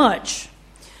 not much.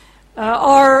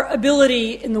 Our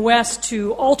ability in the West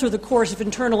to alter the course of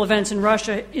internal events in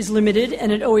Russia is limited,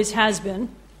 and it always has been.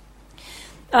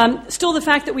 Still, the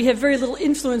fact that we have very little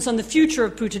influence on the future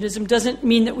of Putinism doesn't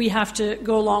mean that we have to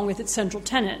go along with its central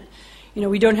tenet.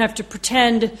 We don't have to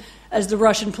pretend, as the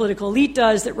Russian political elite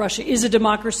does, that Russia is a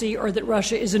democracy or that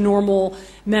Russia is a normal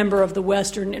member of the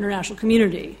Western international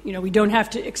community. We don't have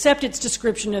to accept its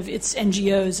description of its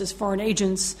NGOs as foreign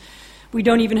agents. We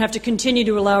don't even have to continue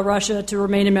to allow Russia to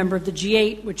remain a member of the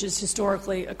G8, which is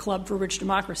historically a club for rich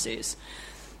democracies.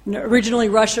 Originally,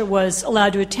 Russia was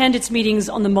allowed to attend its meetings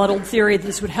on the muddled theory that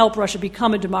this would help Russia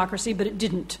become a democracy, but it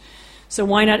didn't. So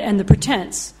why not end the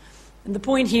pretense? And the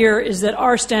point here is that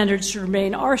our standards should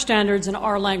remain our standards and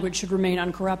our language should remain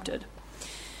uncorrupted.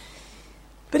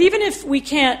 But even if we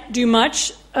can't do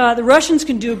much, the Russians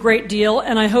can do a great deal,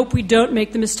 and I hope we don't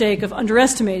make the mistake of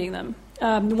underestimating them.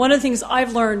 One of the things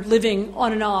I've learned living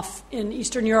on and off in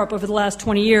Eastern Europe over the last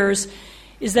 20 years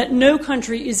is that no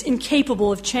country is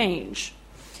incapable of change.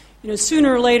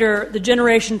 Sooner or later, the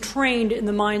generation trained in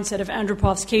the mindset of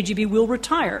Andropov's KGB will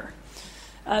retire.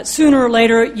 Sooner or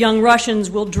later, young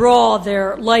Russians will draw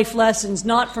their life lessons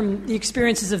not from the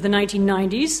experiences of the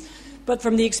 1990s, but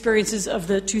from the experiences of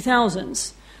the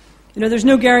 2000s. There's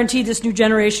no guarantee this new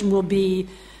generation will be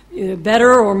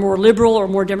better or more liberal or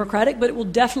more democratic, but it will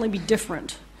definitely be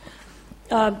different.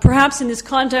 Perhaps in this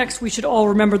context, we should all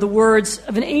remember the words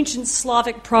of an ancient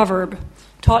Slavic proverb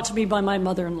taught to me by my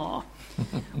mother-in-law.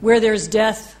 Where there's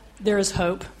death, there is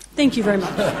hope. Thank you very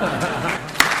much.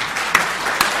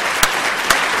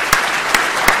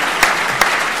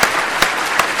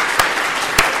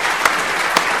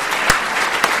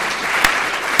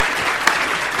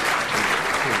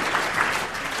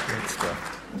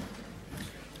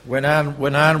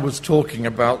 When Anne was talking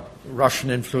about Russian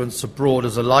influence abroad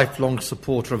as a lifelong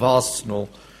supporter of Arsenal,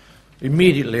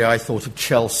 immediately I thought of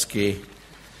Chelsea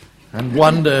and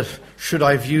wondered, should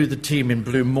I view the team in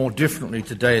blue more differently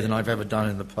today than I've ever done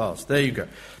in the past? There you go.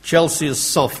 Chelsea is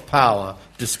soft power.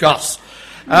 Discuss.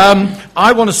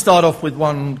 I want to start off with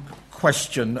one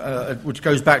question, which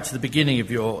goes back to the beginning of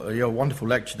your wonderful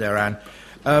lecture there, Anne.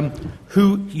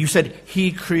 Who, you said,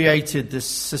 he created this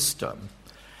system.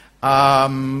 We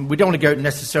don't want to go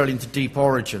necessarily into deep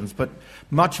origins, but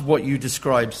much of what you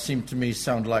described seemed to me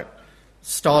sound like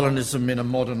Stalinism in a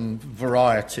modern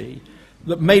variety.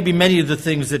 That maybe many of the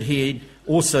things that he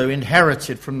also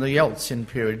inherited from the Yeltsin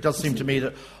period. It does seem to me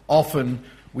that often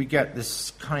we get this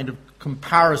kind of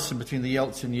comparison between the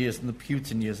Yeltsin years and the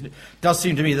Putin years. And it does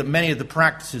seem to me that many of the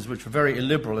practices which were very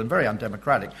illiberal and very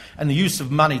undemocratic, and the use of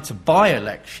money to buy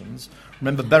elections.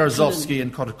 Remember, Berezovsky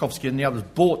and Khodorkovsky and the others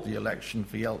bought the election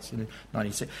for Yeltsin in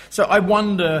 1996. So I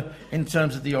wonder, in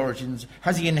terms of the origins,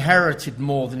 has he inherited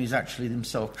more than he's actually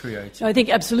himself created? I think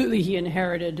absolutely he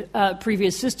inherited a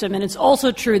previous system. And it's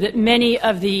also true that many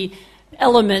of the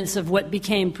elements of what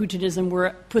became Putinism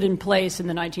were put in place in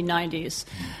the 1990s.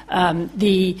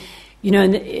 It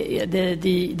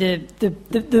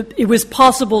was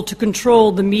possible to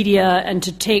control the media and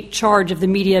to take charge of the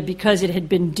media because it had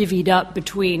been divvied up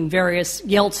between various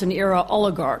Yeltsin-era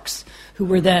oligarchs who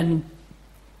were then,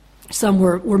 some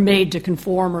were made to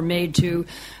conform or made to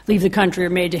leave the country or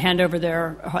made to hand over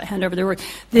their work.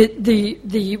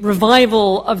 The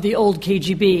revival of the old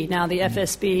KGB, now the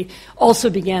FSB, also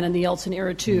began in the Yeltsin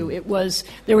era too.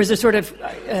 There was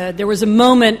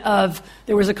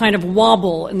a kind of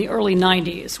wobble in the early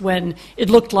 90s when it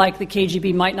looked like the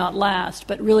KGB might not last,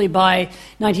 but really by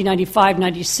 1995,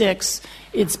 96,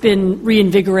 it's been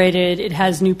reinvigorated. It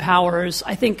has new powers.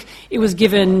 I think it was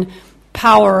given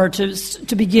power to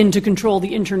begin to control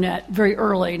the internet very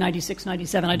early, 96,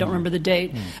 97, I don't remember the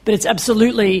date. But it's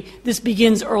absolutely, this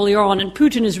begins early on, and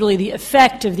Putin is really the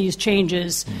effect of these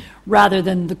changes rather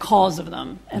than the cause of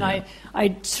them. And I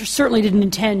certainly didn't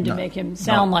intend to make him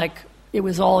sound like it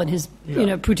was all in his,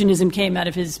 Putinism came out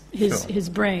of his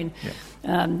brain.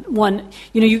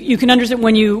 You can understand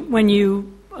when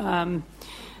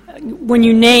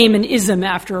you name an ism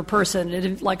after a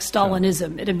person, like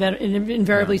Stalinism, it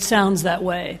invariably sounds that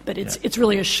way. But it's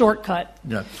really a shortcut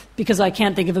because I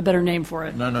can't think of a better name for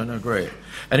it. No, great.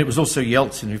 And it was also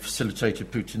Yeltsin who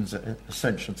facilitated Putin's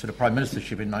ascension to the prime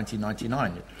ministership in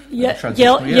 1999.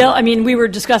 We were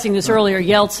discussing this earlier.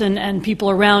 Yeltsin and people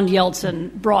around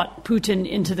Yeltsin brought Putin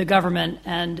into the government,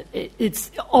 and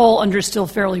it's all under still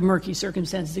fairly murky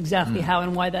circumstances exactly how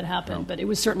and why that happened. But it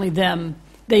was certainly them.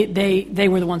 They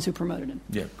were the ones who promoted him.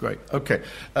 Yeah, great. Okay.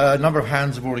 A number of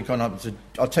hands have already gone up.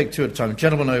 I'll take two at a time. A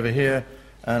gentleman over here,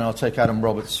 and I'll take Adam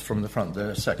Roberts from the front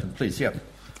there second. Please, yeah.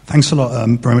 Thanks a lot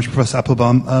very much, Professor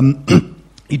Applebaum.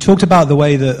 You talked about the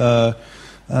way that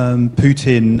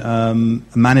Putin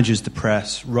manages the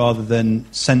press rather than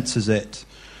censors it.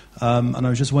 And I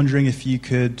was just wondering if you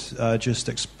could just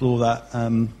explore that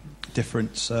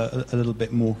difference a little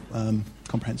bit more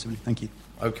comprehensively. Thank you.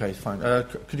 Okay, fine.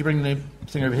 Could you bring the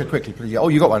thing over here quickly, please? Oh,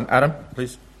 you got one. Adam,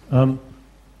 please. Adam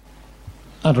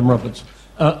Roberts.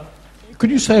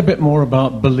 Could you say a bit more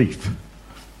about belief?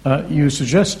 You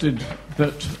suggested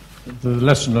that the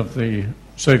lesson of the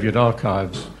Soviet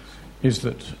archives is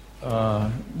that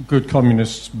good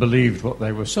communists believed what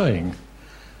they were saying.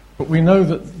 But we know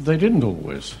that they didn't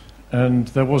always. And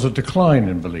there was a decline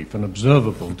in belief, an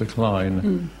observable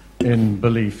decline in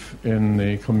belief in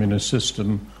the communist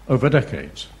system over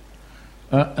decades.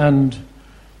 And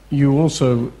you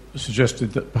also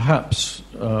suggested that perhaps,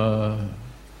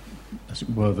 as it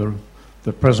were,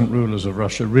 the present rulers of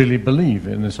Russia really believe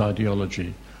in this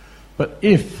ideology. But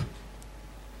if,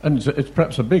 and it's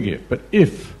perhaps a big if, but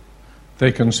if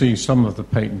they can see some of the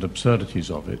patent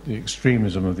absurdities of it, the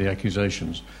extremism of the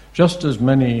accusations, just as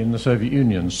many in the Soviet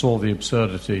Union saw the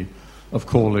absurdity of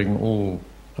calling all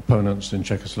opponents in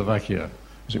Czechoslovakia,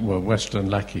 as it were, Western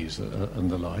lackeys and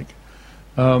the like,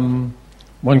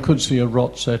 one could see a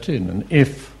rot set in. And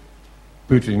if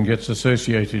Putin gets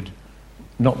associated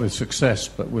not with success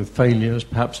but with failures,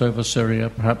 perhaps over Syria,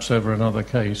 perhaps over another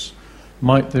case,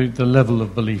 might the level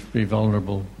of belief be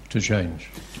vulnerable to change?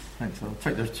 Thanks. I'll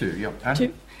take those two. Yeah.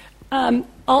 Two.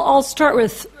 I'll start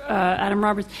with Adam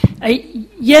Roberts.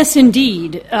 Yes,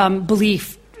 indeed,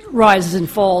 belief rises and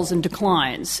falls and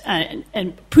declines. And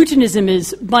Putinism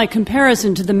is, by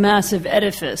comparison to the massive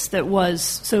edifice that was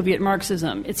Soviet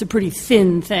Marxism, it's a pretty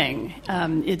thin thing.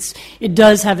 It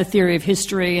does have a theory of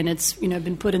history, and it's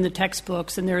been put in the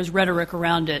textbooks, and there is rhetoric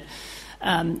around it.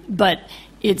 But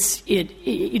it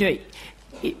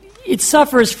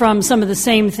suffers from some of the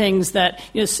same things that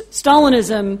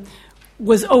Stalinism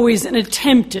was always an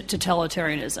attempt at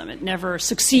totalitarianism. It never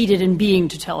succeeded in being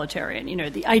totalitarian.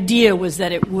 The idea was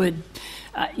that it would,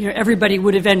 everybody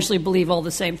would eventually believe all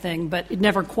the same thing, but it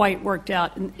never quite worked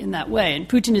out in that way. And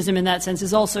Putinism, in that sense,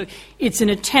 is also, it's an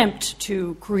attempt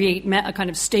to create a kind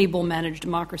of stable, managed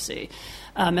democracy.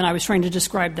 And I was trying to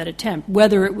describe that attempt.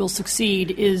 Whether it will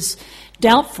succeed is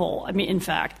doubtful. I mean, in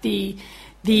fact, the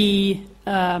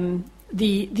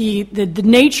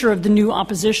nature of the new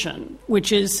opposition, which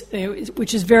has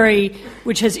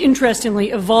interestingly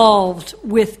evolved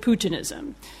with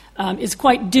Putinism, is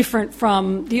quite different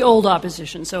from the old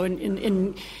opposition. So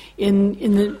in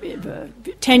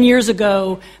 10 years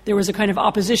ago, there was a kind of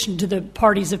opposition to the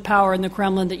parties of power in the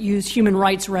Kremlin that used human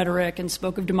rights rhetoric and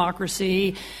spoke of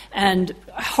democracy and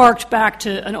harked back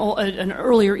to an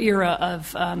earlier era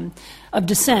of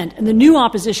dissent. And the new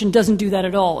opposition doesn't do that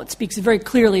at all. It speaks very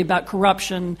clearly about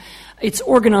corruption. It's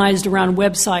organized around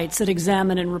websites that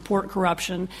examine and report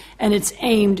corruption, and it's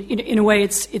aimed, in a way,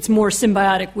 it's more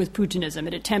symbiotic with Putinism.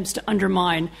 It attempts to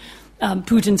undermine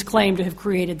Putin's claim to have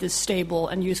created this stable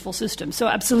and useful system. So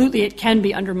absolutely it can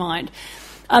be undermined.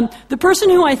 The person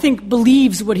who I think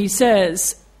believes what he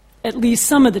says, at least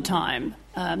some of the time,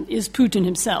 is Putin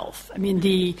himself. I mean,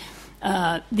 the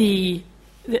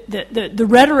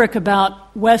rhetoric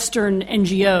about Western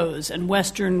NGOs and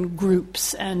Western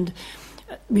groups and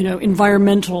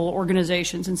environmental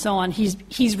organizations and so on,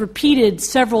 he's repeated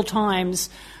several times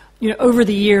over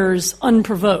the years,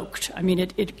 unprovoked. I mean,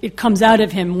 it comes out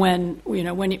of him when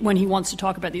he wants to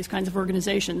talk about these kinds of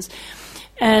organizations,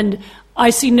 and I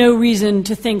see no reason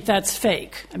to think that's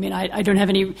fake. I mean, I don't have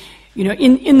any,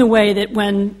 in the way that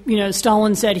when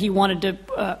Stalin said he wanted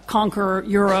to conquer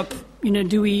Europe,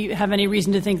 do we have any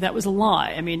reason to think that was a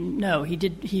lie? I mean, no, he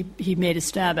did. He made a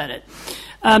stab at it.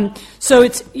 So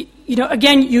it's,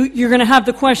 again, you're going to have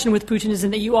the question with Putinism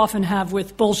that you often have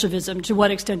with Bolshevism. To what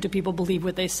extent do people believe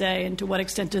what they say, and to what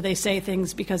extent do they say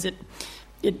things because it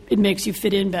makes you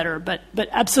fit in better? But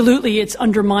absolutely, it's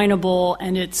underminable,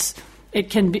 and it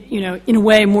can be, in a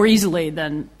way, more easily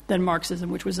than Marxism,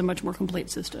 which was a much more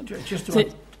complete system. Just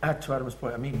to add to Adam's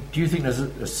point, I mean, do you think there's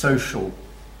a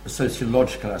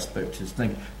sociological aspect to this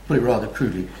thing? Put it rather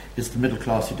crudely, it's the middle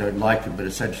class who don't like it, but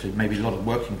essentially maybe a lot of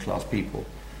working class people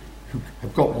who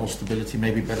have got more stability,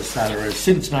 maybe better salaries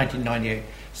since 1998,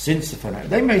 since the financial.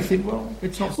 They may think, well,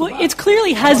 it's not so bad. Well, it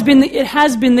clearly has been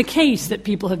the case that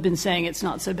people have been saying it's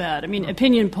not so bad. I mean,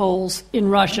 opinion polls in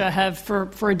Russia have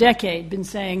for a decade been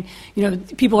saying,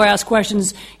 people are asked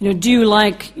questions, do you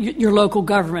like your local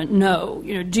government? No.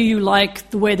 Do you like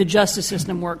the way the justice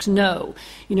system works? No.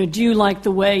 Do you like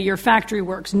the way your factory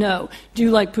works? No. Do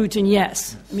you like Putin?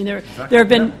 Yes. I mean, there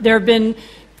have been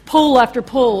poll after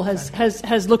poll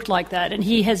has looked like that, and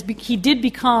he did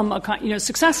become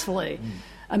successfully.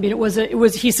 I mean,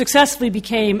 he successfully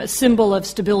became a symbol of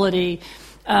stability,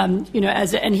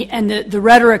 the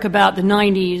rhetoric about the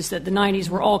 90s, that the 90s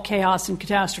were all chaos and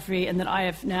catastrophe, and that I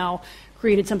have now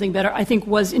created something better, I think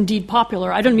was indeed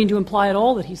popular. I don't mean to imply at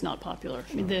all that he's not popular.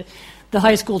 I mean, the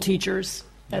high school teachers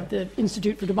at the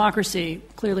Institute for Democracy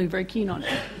clearly very keen on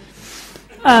it.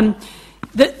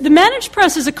 The managed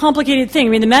press is a complicated thing. I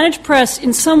mean, the managed press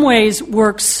in some ways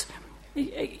works.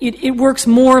 It works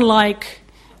more like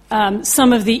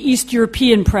some of the East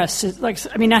European press.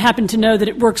 I happen to know that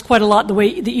it works quite a lot the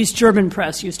way the East German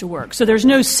press used to work. So there's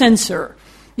no censor.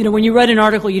 When you write an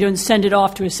article, you don't send it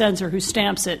off to a censor who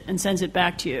stamps it and sends it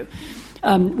back to you,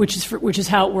 which is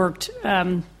how it worked.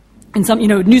 And some,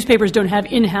 newspapers don't have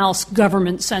in-house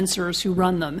government censors who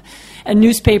run them, and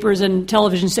newspapers and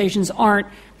television stations aren't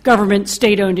government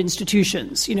state-owned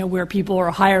institutions, where people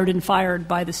are hired and fired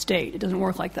by the state. It doesn't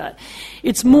work like that.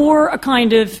 It's more a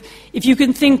kind of, if you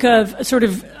can think of a sort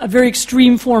of a very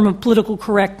extreme form of political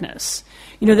correctness,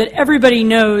 that everybody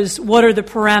knows what are the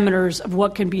parameters of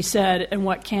what can be said and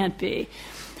what can't be.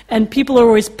 And people are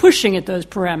always pushing at those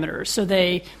parameters, so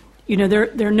there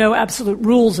are no absolute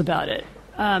rules about it.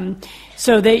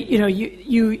 So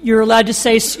you're allowed to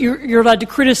say, you're allowed to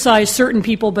criticize certain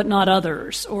people but not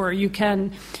others, or you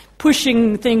can,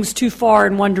 pushing things too far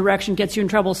in one direction gets you in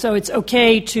trouble. So it's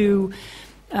okay to,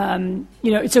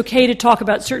 it's okay to talk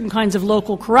about certain kinds of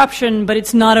local corruption, but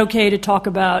it's not okay to talk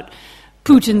about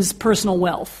Putin's personal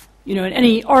wealth. And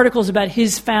any articles about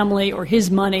his family or his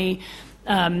money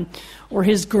or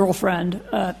his girlfriend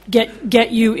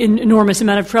get you in enormous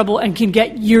amount of trouble and can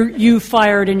get you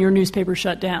fired and your newspaper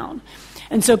shut down.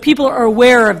 And so people are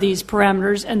aware of these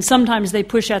parameters, and sometimes they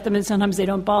push at them and sometimes they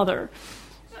don't bother.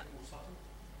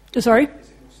 Sorry?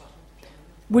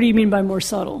 What do you mean by more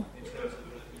subtle?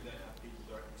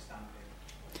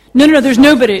 No, there's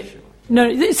nobody. No,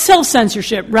 it's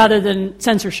self-censorship rather than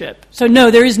censorship. So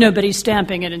no, there is nobody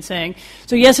stamping it and saying.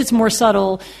 So yes, it's more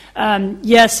subtle.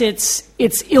 Yes, it's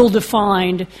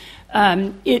ill-defined.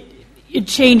 It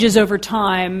changes over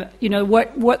time.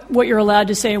 What you're allowed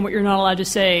to say and what you're not allowed to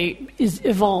say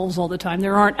evolves all the time.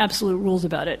 There aren't absolute rules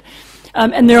about it.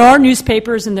 And there are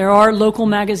newspapers and there are local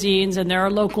magazines and there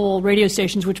are local radio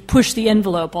stations which push the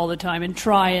envelope all the time and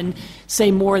try and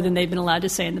say more than they've been allowed to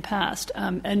say in the past.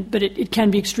 But it can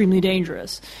be extremely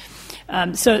dangerous.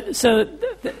 So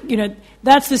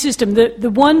that's the system. The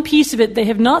one piece of it they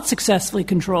have not successfully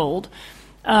controlled,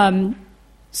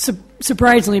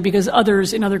 surprisingly, because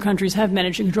others in other countries have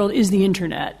managed to control, is the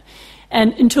Internet.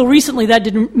 And until recently, that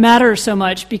didn't matter so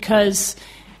much because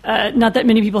not that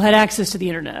many people had access to the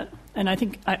Internet. And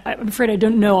I'm afraid I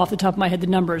don't know off the top of my head the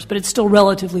numbers, but it's still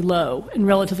relatively low and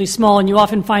relatively small. And you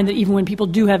often find that even when people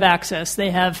do have access,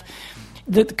 the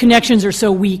connections are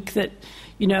so weak that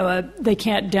they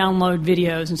can't download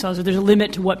videos and so on. So there's a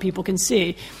limit to what people can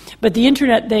see. But the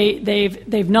Internet,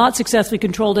 they've not successfully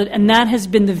controlled it, and that has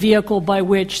been the vehicle by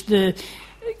which the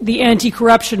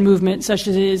anti-corruption movement, such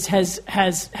as it is,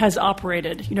 has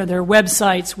operated. There are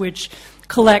websites which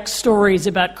collect stories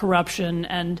about corruption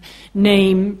and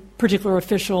name particular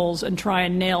officials and try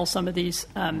and nail some of these.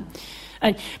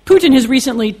 Putin has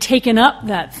recently taken up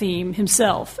that theme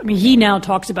himself. I mean, he now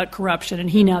talks about corruption and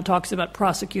he now talks about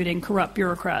prosecuting corrupt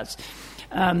bureaucrats.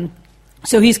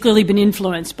 So he's clearly been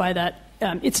influenced by that.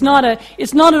 It's not at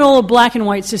all a black and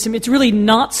white system. It's really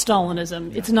not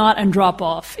Stalinism. Yeah. It's not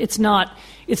Andropov. It's not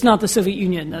the Soviet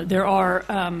Union.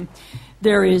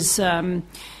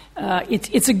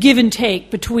 It's a give and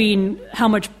take between how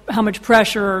much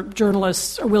pressure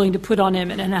journalists are willing to put on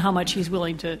him and how much he's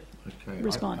willing to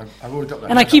respond. I've already got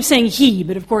that. And I keep saying he,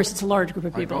 but of course it's a large group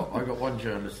of people. I've got one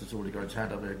journalist that's already got his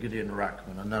hand up there, Gideon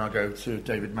Rackman, and then I'll go to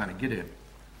David Manning. Gideon.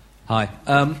 Hi.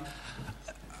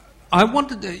 I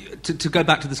wanted to go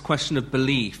back to this question of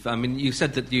belief. I mean, you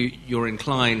said that you're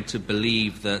inclined to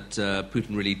believe that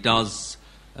Putin really does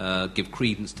give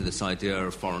credence to this idea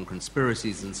of foreign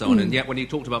conspiracies and so on, and yet when you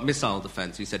talked about missile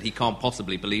defense, you said he can't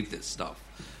possibly believe this stuff.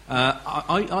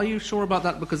 Are you sure about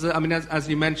that? Because, I mean, as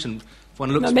you mentioned, if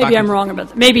one looks back... Maybe I'm wrong about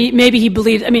that. Maybe he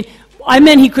believed... I mean, I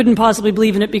meant he couldn't possibly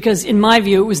believe in it because, in my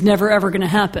view, it was never ever going to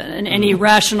happen, and any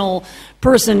rational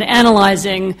person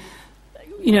analyzing...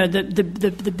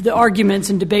 the arguments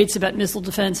and debates about missile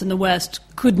defense in the West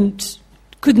couldn't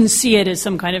see it as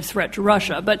some kind of threat to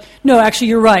Russia. But no, actually,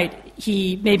 you're right.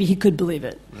 Maybe he could believe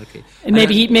it. Okay. And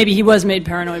maybe he was made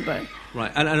paranoid by it.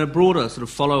 Right. And a broader sort of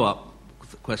follow-up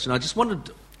question. I just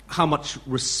wondered how much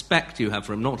respect you have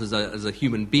for him, not as a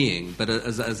human being, but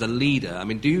as a leader. I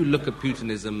mean, do you look at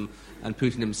Putinism and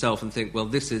Putin himself and think, well,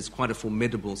 this is quite a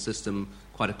formidable system,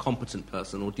 quite a competent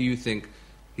person, or do you think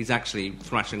he's actually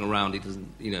thrashing around? He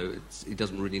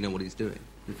doesn't really know what he's doing.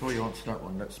 Before you answer that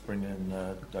one, let's bring in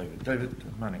David.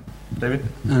 David Manning. David?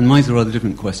 And mine's a rather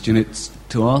different question. It's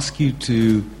to ask you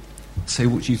to say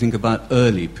what you think about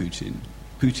early Putin.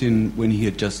 Putin, when he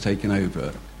had just taken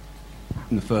over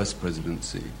in the first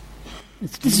presidency.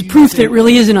 This is proof that it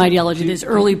really is an ideology. There's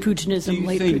early Putinism,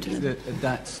 late Putinism. Do you think that at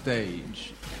that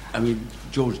stage, I mean,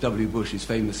 George W. Bush is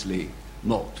famously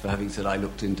mocked for having said, I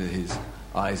looked into his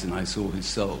eyes and I saw his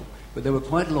soul. But there were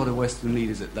quite a lot of Western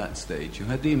leaders at that stage who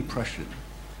had the impression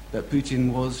that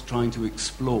Putin was trying to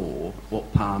explore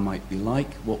what power might be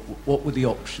like, what were the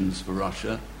options for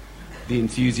Russia, the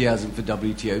enthusiasm for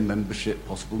WTO membership,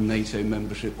 possible NATO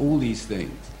membership, all these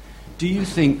things. Do you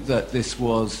think that this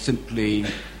was simply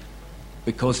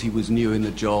because he was new in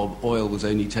the job, oil was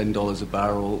only $10 a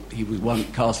barrel, he was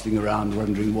casting around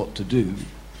wondering what to do?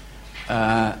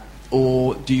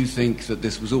 Or do you think that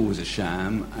this was always a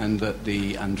sham and that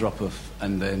the Andropov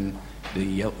and then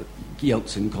the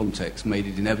Yeltsin context made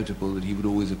it inevitable that he would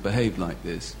always have behaved like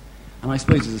this? And I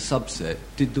suppose as a subset,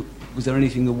 was there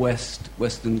anything the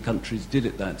Western countries did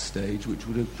at that stage which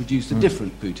would have produced a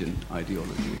different Putin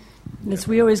ideology? Yes,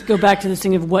 we always go back to this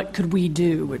thing of what could we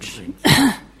do, which...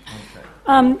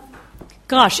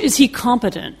 gosh, is he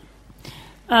competent?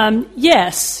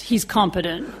 Yes, he's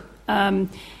competent.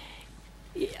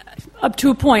 Up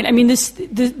to a point. I mean,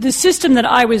 the system that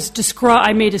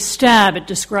I made a stab at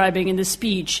describing in the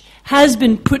speech has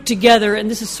been put together, and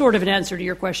this is sort of an answer to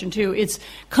your question too. It's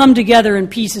come together in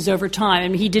pieces over time. I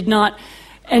mean, he did not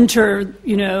enter,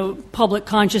 public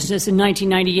consciousness in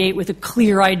 1998 with a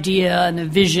clear idea and a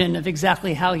vision of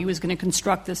exactly how he was going to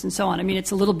construct this and so on. I mean,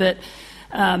 it's a little bit,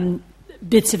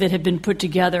 bits of it have been put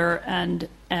together and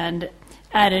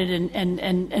added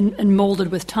and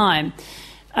molded with time.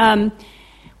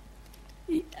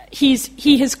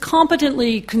 He has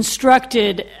competently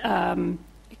constructed, for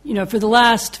the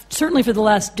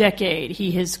last decade,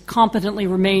 he has competently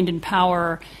remained in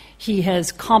power. He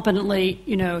has competently,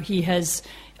 he has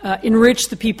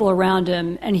enriched the people around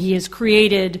him, and he has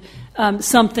created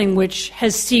something which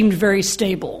has seemed very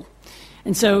stable.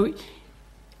 And so,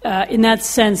 in that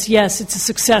sense, yes, it's a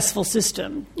successful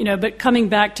system. But coming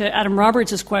back to Adam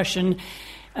Roberts' question,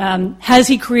 has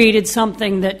he created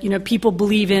something that people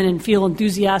believe in and feel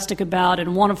enthusiastic about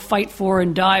and want to fight for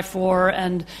and die for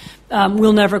and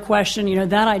will never question?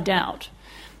 That I doubt.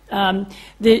 The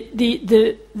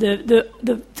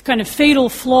kind of fatal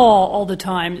flaw all the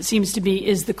time, it seems to be,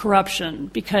 is the corruption,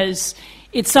 because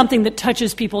it's something that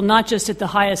touches people not just at the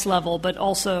highest level but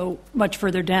also much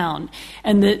further down.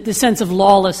 And the sense of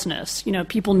lawlessness.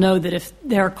 People know that if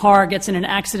their car gets in an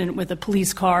accident with a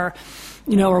police car,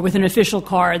 or with an official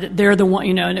car, that they're the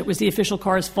one, and it was the official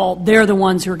car's fault, they're the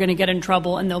ones who are going to get in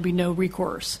trouble and there'll be no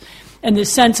recourse. And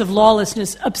this sense of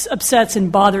lawlessness upsets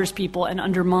and bothers people and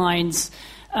undermines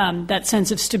that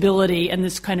sense of stability and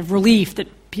this kind of relief that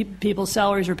people's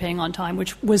salaries are paying on time,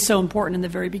 which was so important in the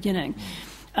very beginning.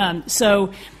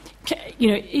 So,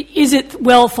 is it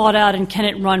well thought out and can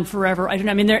it run forever? I don't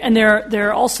know. I mean, there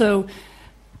are also,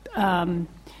 there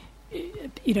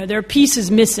are pieces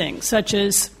missing, such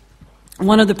as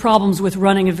one of the problems with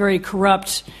running a very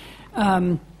corrupt,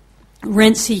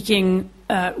 rent-seeking,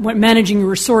 managing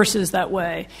resources that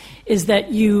way is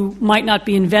that you might not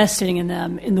be investing in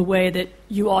them in the way that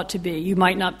you ought to be. You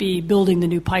might not be building the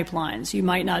new pipelines. You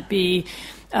might not be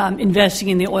investing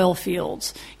in the oil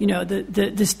fields.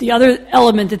 The other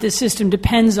element that this system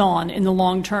depends on in the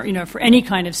long term, for any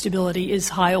kind of stability, is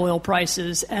high oil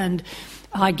prices and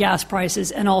high gas prices,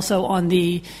 and also on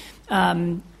the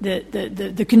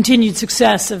continued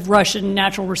success of Russian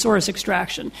natural resource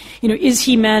extraction. Is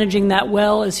he managing that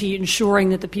well? Is he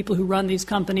ensuring that the people who run these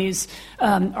companies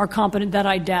are competent? That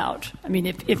I doubt. I mean,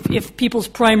 if people's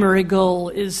primary goal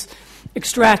is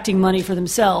extracting money for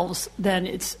themselves, then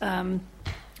it's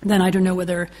then I don't know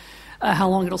whether how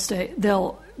long it'll stay.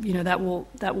 That will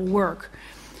work.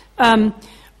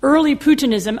 Early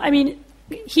Putinism. I mean,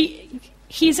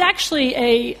 He's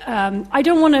actually I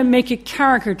don't want to make a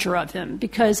caricature of him,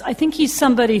 because I think he's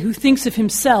somebody who thinks of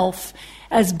himself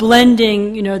as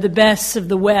blending, the best of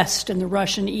the West and the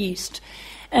Russian East.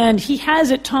 And he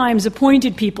has at times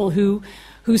appointed people who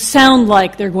sound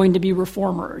like they're going to be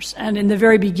reformers. And in the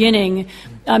very beginning,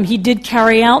 he did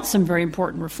carry out some very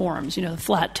important reforms, the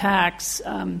flat tax,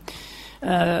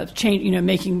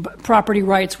 making property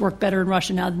rights work better in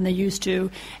Russia now than they used to.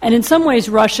 And in some ways,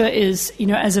 Russia is,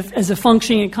 as a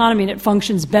functioning economy, and it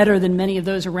functions better than many of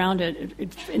those around it.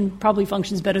 It probably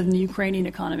functions better than the Ukrainian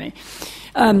economy.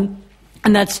 And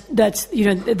that's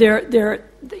they're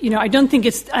I don't think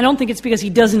it's because he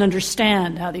doesn't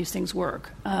understand how these things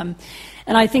work.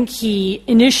 And I think he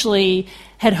initially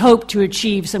had hoped to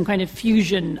achieve some kind of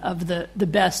fusion of the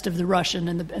best of the Russian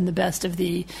and the best of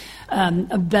the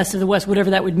West, whatever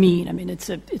that would mean. I mean, it's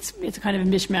a kind of a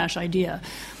mishmash idea.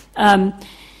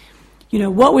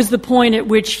 What was the point at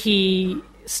which he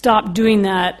stopped doing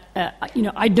that?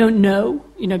 I don't know.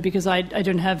 Because I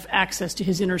don't have access to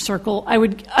his inner circle. I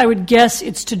would guess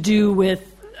it's to do with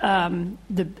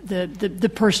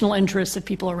the personal interests of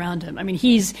people around him. I mean,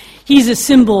 he's a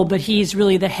symbol, but he's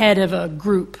really the head of a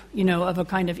group, of a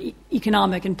kind of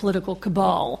economic and political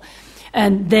cabal,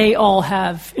 and they all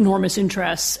have enormous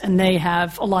interests, and they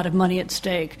have a lot of money at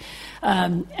stake.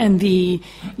 And the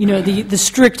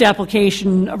strict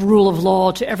application of rule of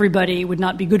law to everybody would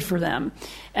not be good for them,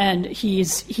 and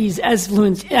he's as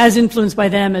influenced by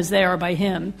them as they are by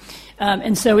him.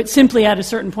 And so it simply, at a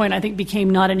certain point, I think, became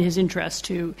not in his interest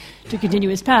to continue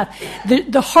his path.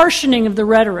 The harshening of the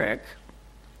rhetoric,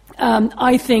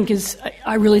 I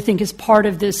really think is part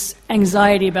of this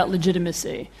anxiety about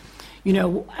legitimacy.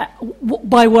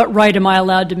 By what right am I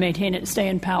allowed to maintain it, stay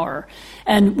in power?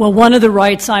 And, one of the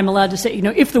rights I'm allowed to say,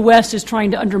 if the West is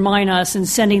trying to undermine us and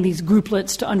sending these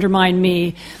grouplets to undermine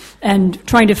me and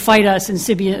trying to fight us in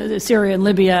Syria and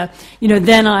Libya,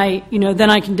 then I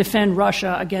can defend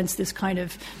Russia against this kind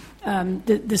of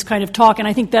this kind of talk, and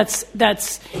I think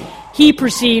that's he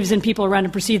perceives and people around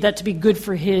him perceive that to be good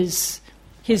for his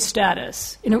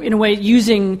status in a way,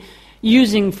 using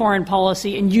foreign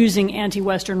policy and using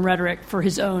anti-Western rhetoric for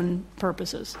his own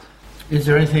purposes. Is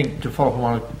there anything, to follow up on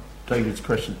one of David's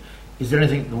question, is there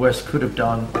anything the West could have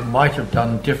done or might have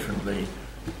done differently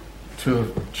to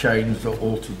have changed or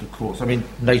altered the course? I mean,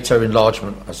 NATO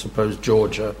enlargement, I suppose,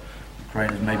 Georgia,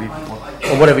 Ukraine, maybe,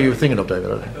 or whatever you were thinking of,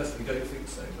 David. I personally don't think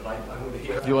so, but I want to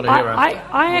hear. You want to hear?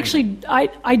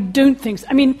 I don't think so.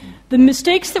 I mean, the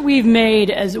mistakes that we've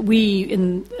made, as we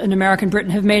in American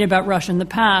Britain have made about Russia in the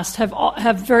past,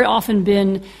 have very often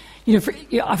been, for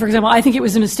example, I think it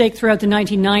was a mistake throughout the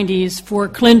 1990s for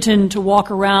Clinton to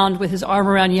walk around with his arm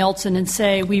around Yeltsin and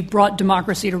say, we've brought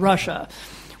democracy to Russia,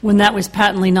 when that was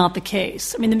patently not the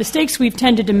case. I mean, the mistakes we've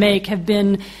tended to make have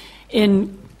been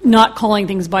in not calling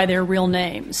things by their real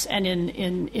names and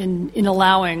in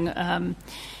allowing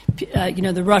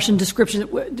the Russian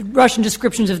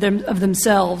descriptions of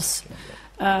themselves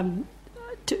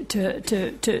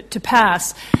to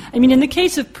pass. I mean, in the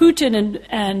case of Putin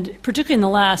and particularly in the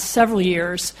last several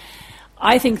years,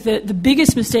 I think that the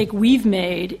biggest mistake we've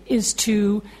made is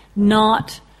to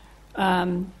not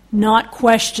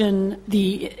question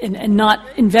and not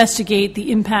investigate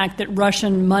the impact that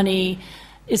Russian money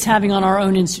is having on our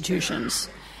own institutions,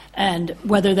 and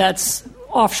whether that's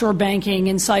offshore banking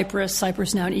in Cyprus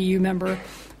now an EU member,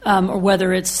 or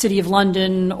whether it's City of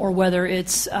London, or whether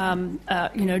it's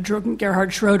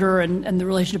Gerhard Schroeder and the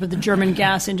relationship of the German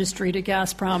gas industry to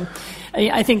Gazprom.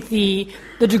 I think the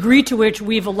degree to which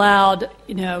we've allowed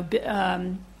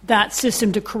that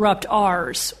system to corrupt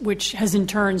ours, which has in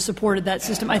turn supported that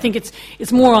system, I think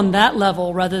it's more on that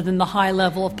level rather than the high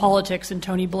level of politics and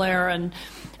Tony Blair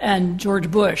and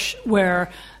George Bush, where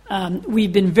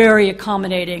we've been very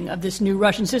accommodating of this new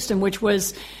Russian system, which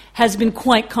has been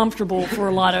quite comfortable for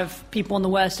a lot of people in the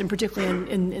West, and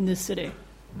particularly in this city.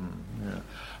 Yeah.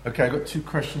 Okay, I've got two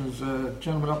questions.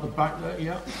 Gentleman up the back there,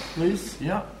 yeah, please.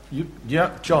 Yeah,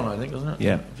 John, I think, isn't it?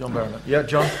 Yeah. John Berryman. Yeah,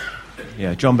 John?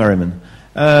 Yeah, John Berryman.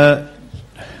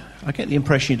 I get the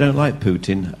impression you don't like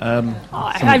Putin.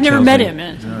 I've never met him.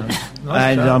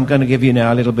 And I'm going to give you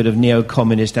now a little bit of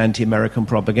neo-communist anti-American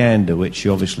propaganda, which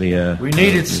you obviously... we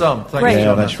needed some. Thank you.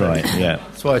 Yeah, that's right, yeah.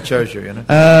 That's why I chose you,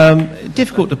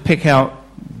 Difficult to pick out,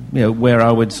 where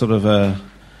I would sort of...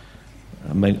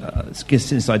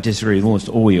 since I disagree with almost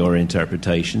all your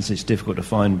interpretations, it's difficult to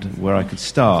find where I could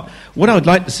start. What I would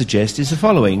like to suggest is the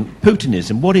following.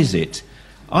 Putinism, what is it?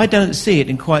 I don't see it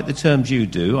in quite the terms you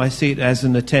do. I see it as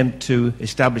an attempt to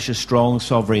establish a strong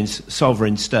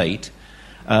sovereign state,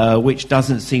 which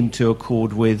doesn't seem to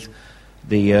accord with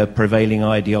the prevailing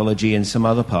ideology in some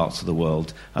other parts of the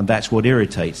world, and that's what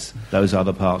irritates those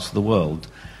other parts of the world.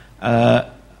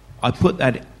 I put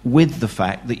that with the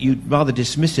fact that you rather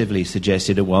dismissively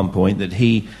suggested at one point that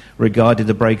he regarded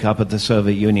the breakup of the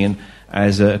Soviet Union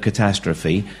as a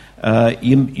catastrophe.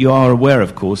 You are aware,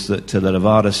 of course, that the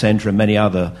Levada Center and many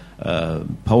other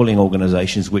polling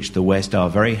organizations, which the West are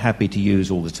very happy to use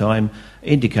all the time,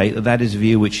 indicate that is a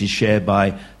view which is shared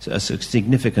by a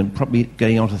significant, probably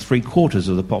getting on to 3/4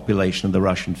 of the population of the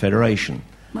Russian Federation.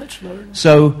 Much lower.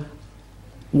 So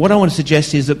what I want to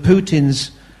suggest is that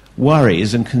Putin's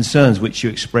worries and concerns, which you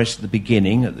expressed at the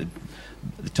beginning, at the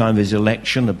time of his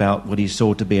election, about what he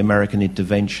saw to be American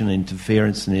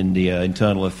interference in the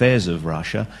internal affairs of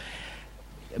Russia,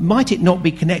 might it not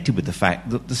be connected with the fact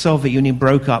that the Soviet Union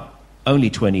broke up only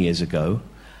 20 years ago,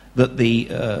 that the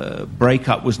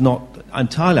breakup was not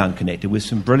entirely unconnected with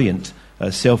some brilliant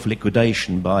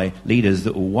self-liquidation by leaders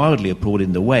that were wildly applauded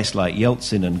in the West, like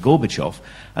Yeltsin and Gorbachev,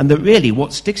 and that really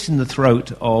what sticks in the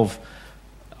throat of,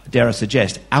 dare I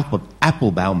suggest,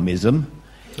 Applebaumism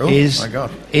is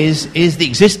the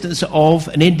existence of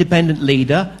an independent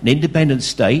leader, an independent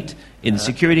state in the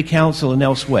Security Council and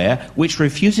elsewhere, which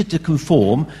refuses to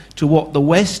conform to what the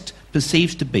West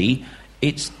perceives to be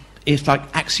its like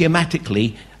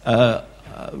axiomatically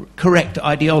correct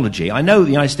ideology. I know the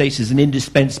United States is an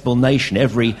indispensable nation.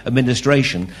 Every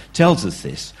administration tells us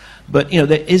this. But,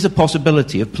 there is a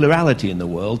possibility of plurality in the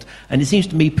world, and it seems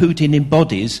to me Putin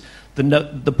embodies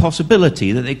the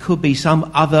possibility that there could be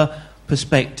some other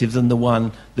perspective than the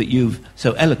one that you've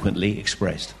so eloquently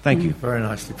expressed. Thank you. Very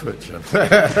nicely put, John.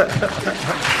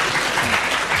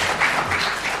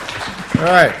 All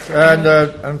right,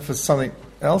 and for something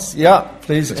else,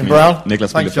 please, in brown.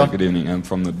 Nicholas Thanks, John. Good evening. I'm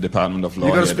from the Department of Law.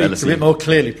 You've got to speak a bit more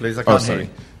clearly, please. I can't hear you.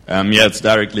 It's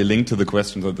directly linked to the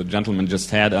question that the gentleman just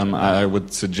had. I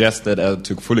would suggest that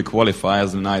to fully qualify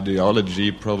as an ideology,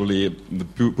 probably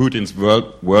Putin's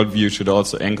worldview should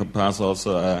also encompass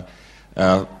also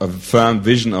a firm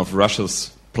vision of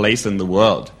Russia's place in the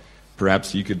world.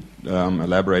 Perhaps you could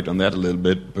elaborate on that a little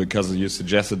bit, because you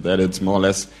suggested that it's more or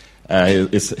less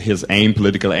his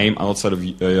political aim outside of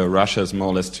Russia is more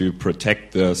or less to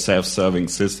protect the self-serving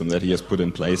system that he has put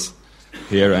in place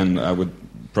here. And I would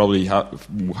probably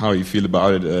how you feel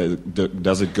about it.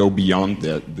 Does it go beyond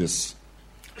this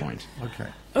point?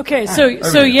 Okay, so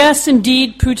yes,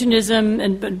 indeed, Putinism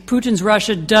and Putin's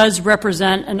Russia does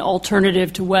represent an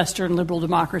alternative to Western liberal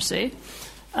democracy.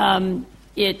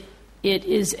 It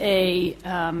is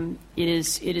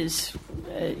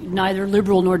neither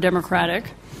liberal nor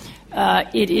democratic.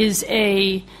 It's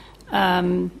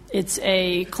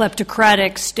a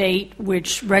kleptocratic state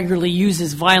which regularly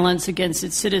uses violence against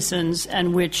its citizens, and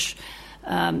in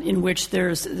which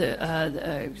there's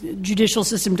the judicial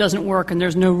system doesn't work and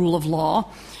there's no rule of law.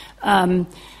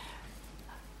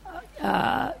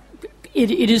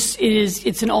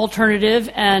 It's an alternative,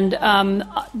 and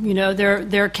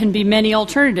there can be many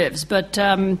alternatives, but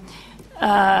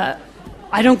I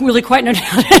don't really quite know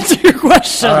how to answer your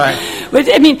question. All right. But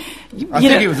I mean, I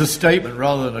think it was a statement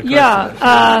rather than a question. Yeah.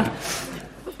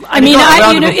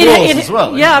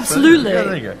 Yeah, absolutely. Yeah,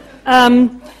 there you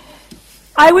go.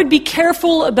 I would be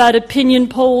careful about opinion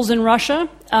polls in Russia.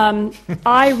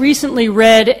 I recently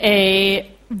read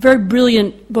a very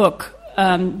brilliant book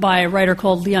by a writer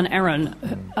called Leon Aron,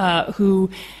 who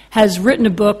has written a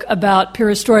book about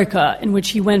perestroika, in which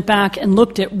he went back and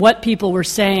looked at what people were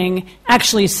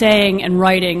actually saying and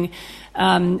writing,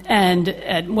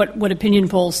 and what opinion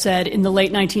polls said in the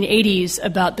late 1980s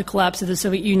about the collapse of the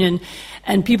Soviet Union,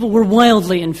 and people were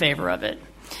wildly in favor of it.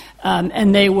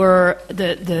 And they were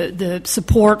the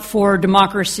support for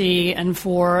democracy and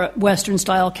for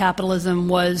Western-style capitalism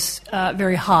was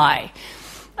very high.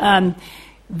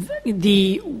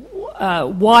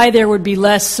 Why there would be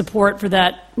less support for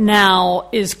that now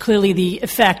is clearly the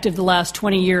effect of the last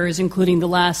 20 years, including the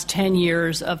last 10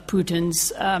 years of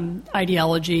Putin's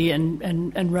ideology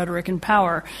and rhetoric and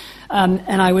power.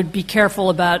 And I would be careful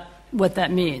about what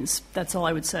that means. That's all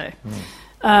I would say.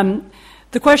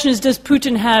 The question is, does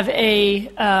Putin have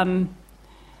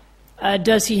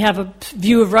does he have a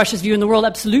view of Russia's view in the world?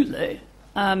 Absolutely.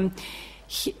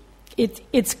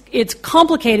 It's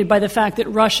complicated by the fact that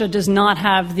Russia does not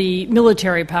have the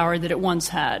military power that it once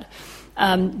had,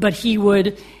 but he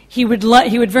would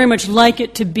very much like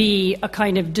it to be a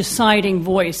kind of deciding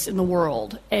voice in the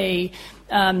world.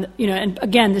 And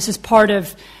again, this is part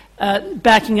of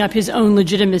backing up his own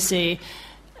legitimacy.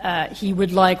 He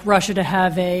would like Russia to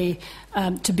have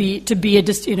to be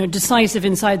decisive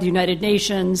inside the United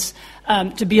Nations,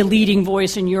 to be a leading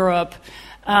voice in Europe,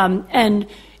 and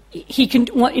he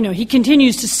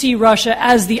continues to see Russia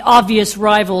as the obvious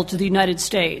rival to the United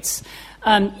States,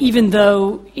 even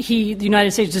though the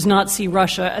United States does not see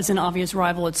Russia as an obvious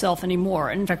rival itself anymore.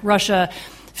 And in fact, Russia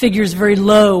figures very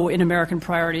low in American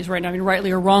priorities right now, I mean,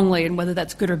 rightly or wrongly, and whether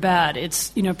that's good or bad.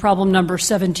 It's problem number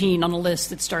 17 on the list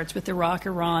that starts with Iraq,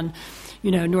 Iran,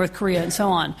 North Korea, and so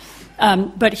on.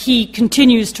 But he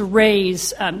continues to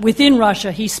raise within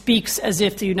Russia. He speaks as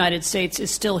if the United States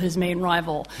is still his main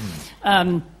rival.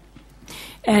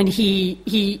 And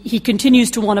he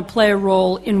continues to want to play a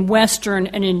role in Western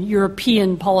and in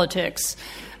European politics,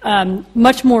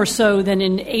 much more so than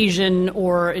in Asian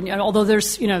although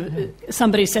there's,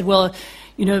 somebody said, well,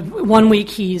 1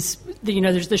 week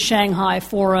there's the Shanghai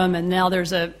Forum, and now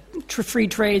there's a free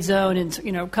trade zone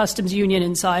and, customs union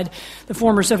inside the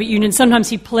former Soviet Union. Sometimes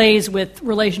he plays with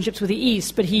relationships with the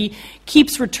East, but he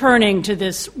keeps returning to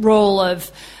this role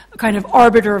of kind of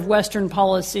arbiter of Western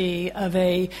policy, of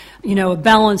a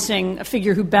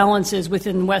figure who balances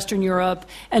within Western Europe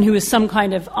and who is some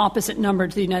kind of opposite number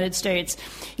to the United States.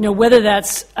 Whether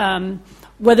that's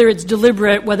whether it's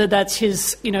deliberate, whether that's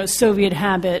his Soviet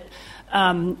habit,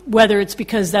 whether it's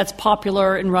because that's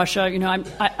popular in Russia,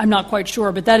 I'm not quite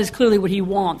sure, but that is clearly what he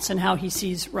wants and how he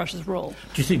sees Russia's role.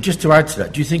 Do you think, just to add to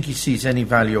that, do you think he sees any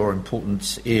value or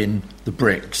importance in the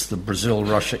BRICS, the Brazil,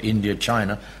 Russia, India,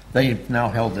 China? They now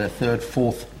held their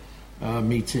fourth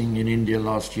meeting in India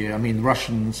last year. I mean, the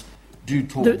Russians do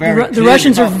talk the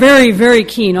Russians are very, very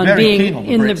keen on being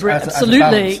in the BRICS.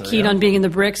 Absolutely keen on being in the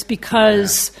BRICS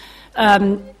because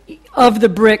of the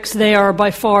BRICS, they are by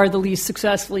far the least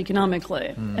successful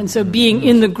economically, and so being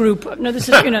in the group. No, this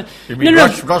is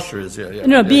Russia is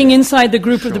being inside the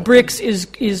group of the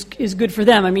BRICS is good for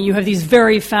them. I mean, you have these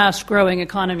very fast-growing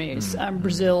economies: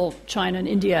 Brazil, China, and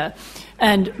India.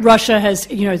 And Russia has,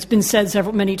 it's been said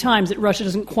many times that Russia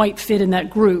doesn't quite fit in that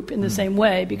group in the same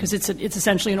way because it's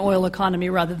essentially an oil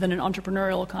economy rather than an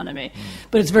entrepreneurial economy.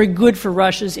 But it's very good for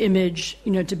Russia's image,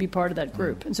 to be part of that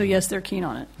group. And so, yes, they're keen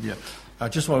on it. Yeah. I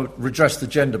just want to redress the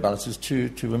gender balances. Two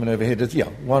women over here. Yeah,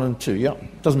 1 and 2. Yeah,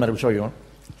 doesn't matter which way you are.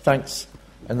 Thanks.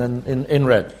 And then in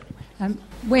red.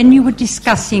 When you were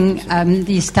discussing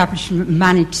the establishment of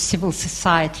managed civil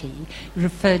society, you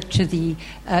referred to the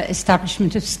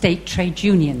establishment of state trade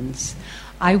unions.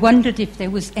 I wondered if there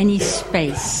was any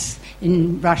space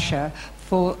in Russia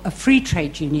for a free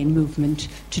trade union movement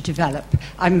to develop.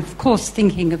 I'm, of course,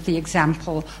 thinking of the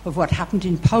example of what happened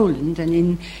in Poland and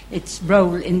in its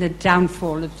role in the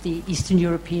downfall of the Eastern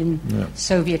European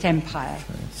Soviet Empire.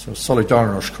 Okay. So,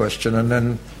 Solidarność question, and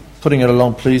then putting it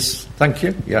along, please. Thank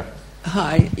you. Yeah.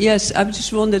 Hi. Yes, I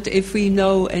just wondered if we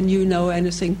know, and you know,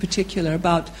 anything particular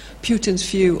about Putin's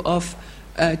view of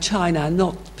China,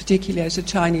 not particularly as a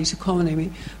Chinese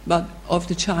economy, but of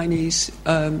the Chinese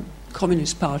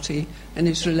Communist Party and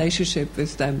his relationship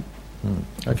with them.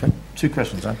 Okay. 2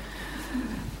 questions, Anne.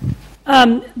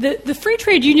 The free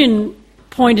trade union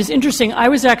point is interesting. I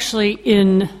was actually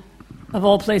in, of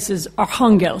all places,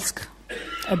 Arkhangelsk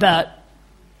about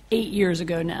 8 years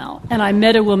ago now, and I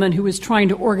met a woman who was trying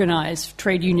to organize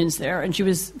trade unions there, and she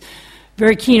was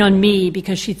very keen on me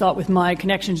because she thought with my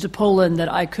connections to Poland that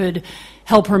I could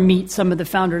help her meet some of the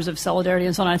founders of Solidarity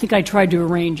and so on. I think I tried to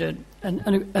arrange a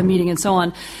meeting and so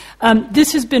on.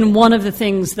 This has been one of the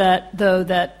things that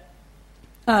the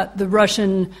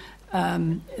Russian, the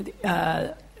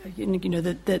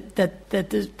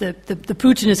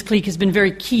Putinist clique has been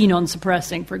very keen on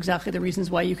suppressing for exactly the reasons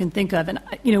why you can think of. And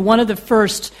one of the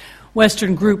first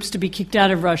Western groups to be kicked out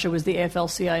of Russia was the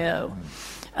AFL-CIO.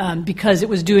 Because it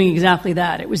was doing exactly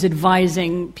that. It was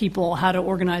advising people how to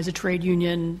organize a trade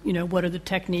union, what are the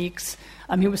techniques.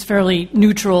 It was fairly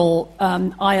neutral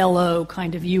ILO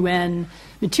kind of UN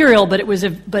material, but it was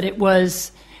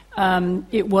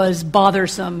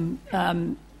bothersome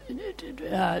to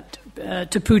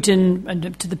Putin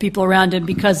and to the people around him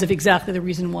because of exactly the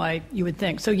reason why you would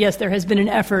think. So yes, there has been an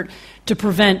effort to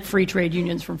prevent free trade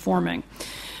unions from forming.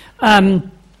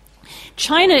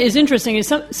 China is interesting.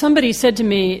 Somebody said to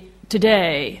me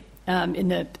today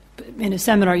in a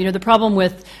seminar, the problem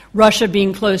with Russia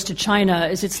being close to China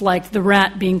is it's like the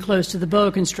rat being close to the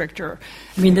boa constrictor.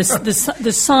 I mean, the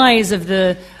size of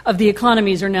the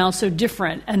economies are now so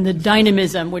different, and the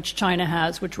dynamism which China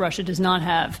has, which Russia does not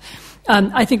have,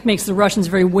 I think makes the Russians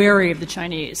very wary of the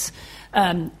Chinese.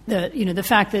 The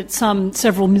fact that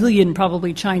several million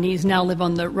probably Chinese now live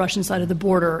on the Russian side of the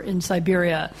border in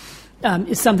Siberia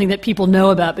is something that people know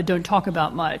about but don't talk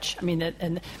about much. I mean,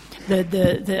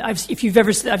 I've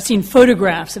seen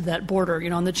photographs of that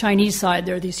border. On the Chinese side,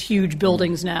 there are these huge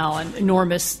buildings now, an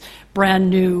enormous, brand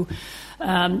new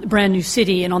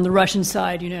city, and on the Russian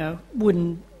side,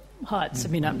 wooden huts. I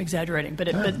mean, I'm exaggerating, but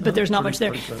there's not much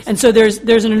there, and so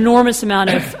there's an enormous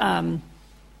amount of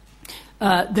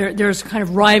there's kind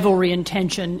of rivalry and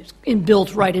tension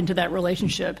built right into that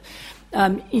relationship.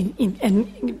 And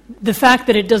the fact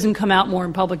that it doesn't come out more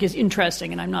in public is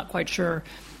interesting, and I'm not quite sure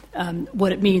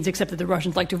what it means, except that the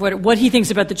Russians like to avoid it. What he thinks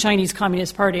about the Chinese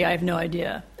Communist Party, I have no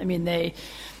idea. I mean, I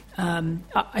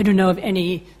don't know of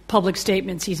any public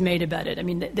statements he's made about it. I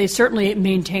mean, they certainly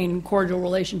maintain cordial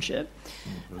relationship.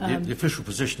 The official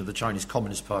position of the Chinese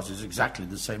Communist Party is exactly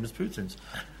the same as Putin's.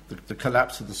 The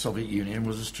collapse of the Soviet Union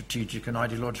was a strategic and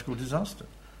ideological disaster.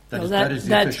 That is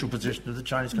the official position of the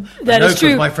Chinese. That is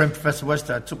true. My friend Professor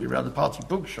Westad took me around the party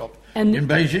bookshop in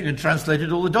Beijing and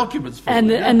translated all the documents for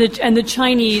me. And the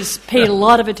Chinese paid a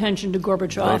lot of attention to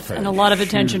Gorbachev and a lot of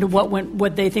attention to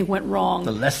what they think went wrong.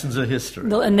 The lessons of history.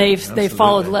 And they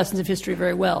followed the lessons of history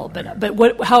very well.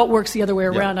 But how it works the other way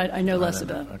around, I know less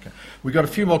about. Okay. We've got a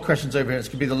few more questions over here. It's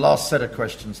going to be the last set of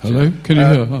questions. Hello, can you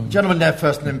hear? Gentleman there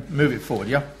first, and then move it forward.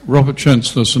 Yeah. Robert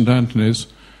Chancellor, St Anthony's.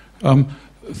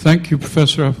 Thank you,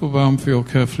 Professor Applebaum, for your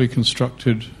carefully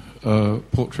constructed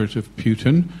portrait of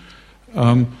Putin.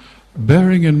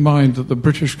 Bearing in mind that the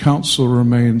British Council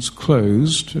remains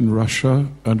closed in Russia,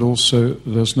 and also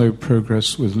there's no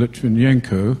progress with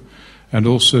Litvinenko, and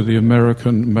also the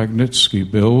American Magnitsky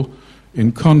bill,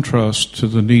 in contrast to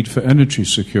the need for energy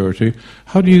security,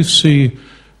 how do you see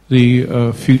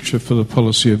the future for the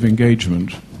policy of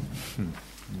engagement?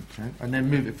 Okay. And then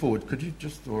move it forward. Could you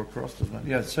just, or across, doesn't it?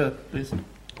 Yeah, sir, please.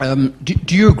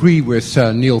 Do you agree with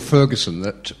Neil Ferguson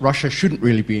that Russia shouldn't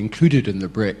really be included in the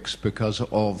BRICS because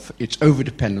of its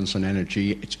overdependence on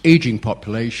energy, its aging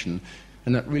population,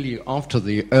 and that really after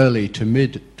the early to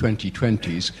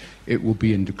mid-2020s it will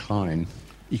be in decline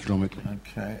economically?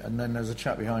 Okay, and then there's a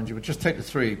chap behind you. But just take the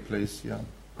three, please. Yeah.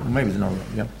 Or maybe the number.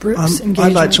 Yeah.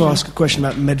 I'd like to ask a question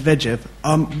about Medvedev.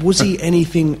 Was he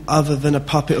anything other than a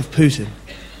puppet of Putin?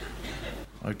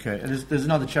 Okay, and there's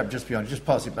another chap just behind. Just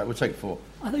pass it back. We'll take 4.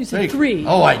 I thought you said 3.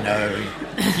 Oh, I know.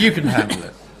 You can handle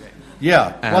it.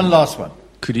 Yeah, one last one.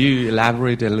 Could you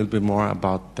elaborate a little bit more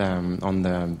about on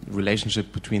the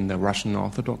relationship between the Russian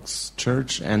Orthodox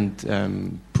Church and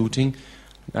Putin,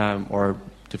 or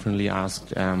differently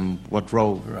asked, what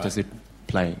role does it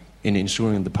play in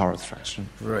ensuring the power structure?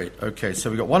 Right, okay, so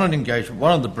we've got one on engagement,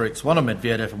 one on the BRICS, one on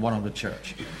Medvedev, and one on the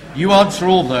church. You answer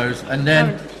all those, and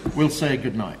then we'll say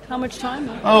goodnight. How much time?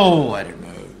 Oh, I don't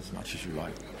know, as much as you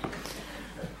like.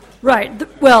 Right,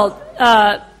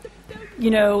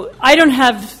 I don't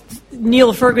have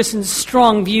Neil Ferguson's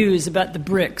strong views about the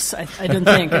BRICS, I don't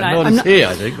think. And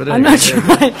I think. But anyway.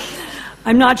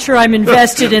 I'm not sure I'm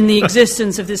invested in the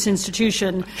existence of this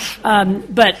institution.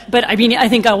 But I mean, I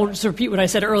think I will just repeat what I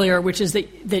said earlier, which is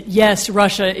that yes,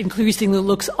 Russia increasingly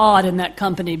looks odd in that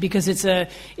company because it's a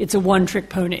one-trick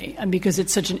pony, and because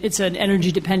it's an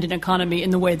energy-dependent economy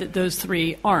in the way that those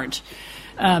 3 aren't.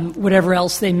 Whatever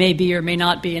else they may be or may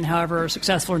not be, and however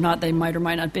successful or not they might or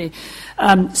might not be.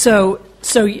 So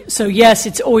yes,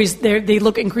 it's always they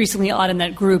look increasingly odd in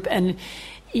that group, and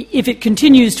if it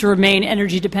continues to remain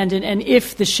energy dependent, and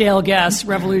if the shale gas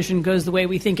revolution goes the way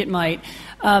we think it might,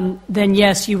 then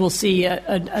yes, you will see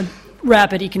a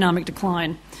rapid economic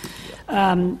decline.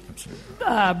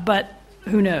 But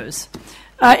who knows?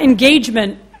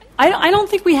 Engagement. I don't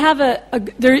think we have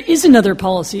there is another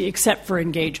policy except for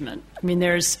engagement. I mean,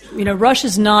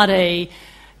 Russia's not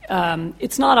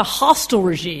it's not a hostile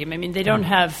regime. I mean, they don't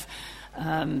have,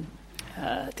 in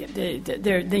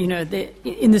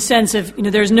the sense of,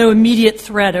 there's no immediate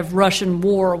threat of Russian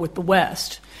war with the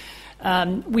West.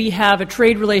 We have a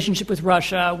trade relationship with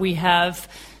Russia. We have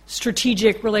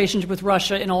strategic relationship with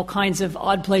Russia in all kinds of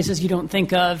odd places you don't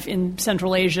think of in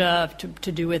Central Asia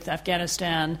to do with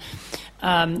Afghanistan.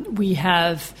 We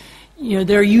have,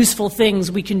 there are useful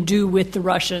things we can do with the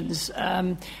Russians.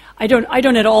 I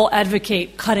don't at all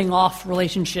advocate cutting off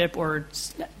relationship or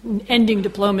ending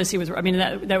diplomacy with. I mean,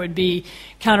 that would be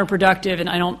counterproductive, and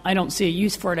I don't see a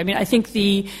use for it. I mean, I think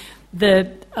the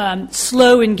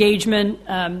slow engagement,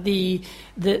 the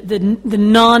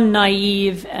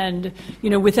non-naive and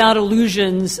without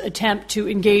illusions attempt to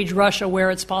engage Russia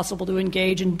where it's possible to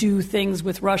engage and do things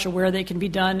with Russia where they can be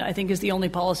done, I think is the only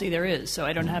policy there is. So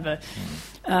I don't have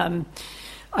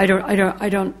I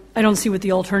don't see what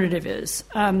the alternative is.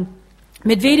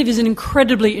 Medvedev is an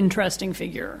incredibly interesting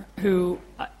figure who,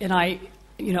 and I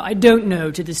don't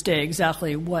know to this day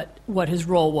exactly what his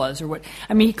role was or what.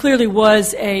 I mean, he clearly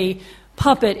was a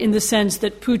puppet in the sense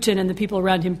that Putin and the people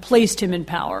around him placed him in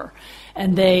power,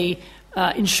 and they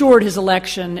ensured his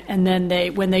election. And then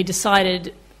when they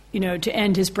decided, to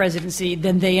end his presidency,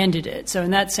 then they ended it. So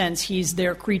in that sense, he's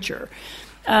their creature.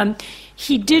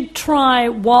 He did try,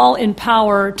 while in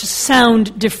power, to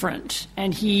sound different,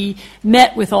 and he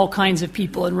met with all kinds of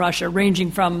people in Russia,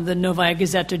 ranging from the Novaya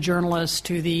Gazeta journalist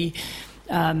to the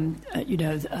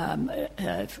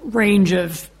range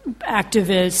of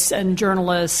activists and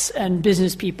journalists and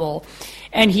business people,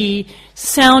 and he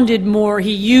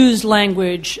used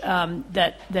language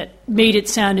that made it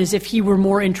sound as if he were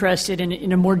more interested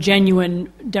in a more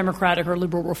genuine democratic or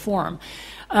liberal reform.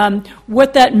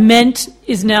 What that meant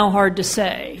is now hard to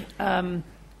say.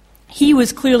 He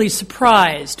was clearly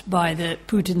surprised by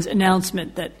Putin's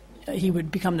announcement that he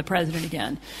would become the president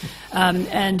again.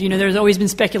 And there's always been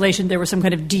speculation there was some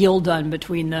kind of deal done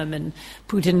between them, and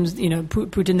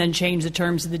Putin then changed the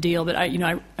terms of the deal, but I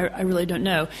really don't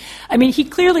know. I mean,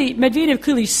 Medvedev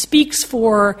clearly speaks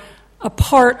for a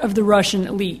part of the Russian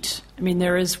elite. I mean,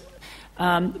 there is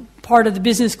part of the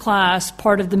business class,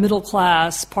 part of the middle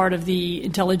class, part of the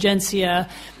intelligentsia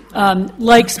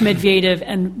likes Medvedev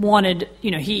and wanted,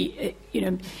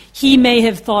 he may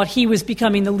have thought he was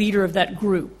becoming the leader of that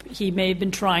group. He may have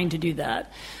been trying to do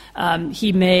that.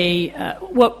 He may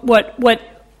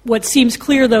what seems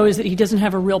clear though is that he doesn't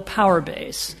have a real power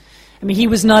base. I mean, he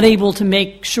was not able to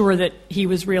make sure that he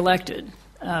was reelected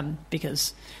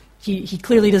because he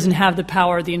clearly doesn't have the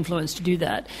power, the influence to do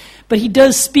that. But he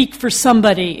does speak for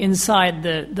somebody inside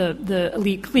the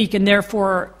elite clique, and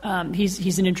therefore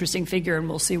he's an interesting figure, and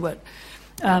we'll see what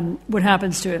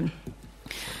happens to him.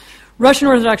 Russian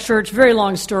Orthodox Church, very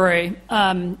long story.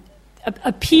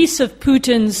 A piece of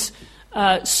Putin's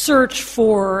search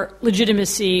for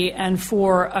legitimacy and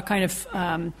for a kind of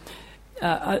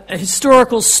a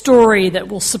historical story that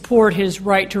will support his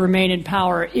right to remain in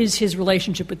power is his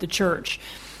relationship with the church.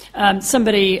 I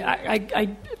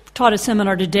taught a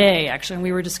seminar today, actually, and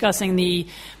we were discussing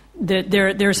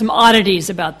there are some oddities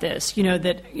about this. Does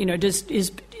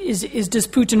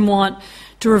Putin want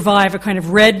to revive a kind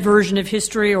of red version of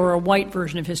history or a white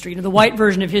version of history. The white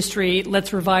version of history,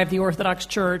 let's revive the Orthodox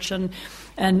Church and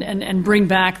bring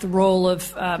back the role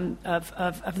of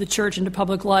the church into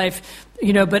public life.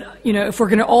 But if we're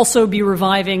going to also be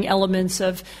reviving elements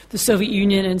of the Soviet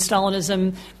Union and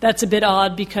Stalinism, that's a bit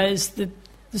odd because the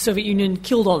Soviet Union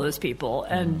killed all those people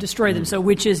and destroyed them. So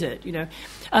which is it?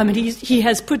 And he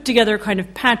has put together a kind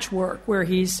of patchwork where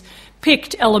he's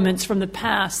picked elements from the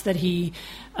past that he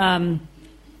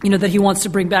that he wants to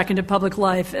bring back into public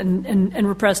life and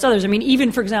repressed others. I mean,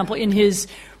 even, for example, in his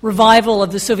revival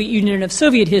of the Soviet Union and of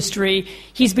Soviet history,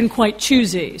 he's been quite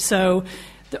choosy. So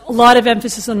a lot of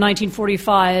emphasis on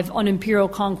 1945, on imperial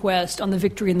conquest, on the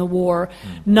victory in the war,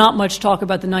 not much talk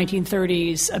about the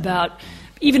 1930s,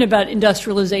 even about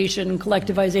industrialization,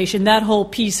 collectivization, that whole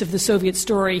piece of the Soviet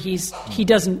story, he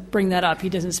doesn't bring that up, he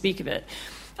doesn't speak of it.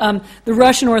 The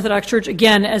Russian Orthodox Church,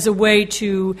 again, as a way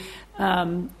to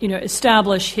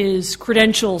establish his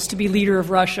credentials to be leader of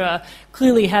Russia,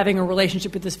 clearly having a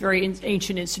relationship with this very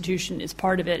ancient institution is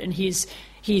part of it, and he's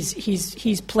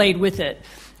played with it.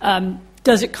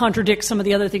 Does it contradict some of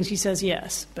the other things he says?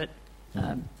 Yes, but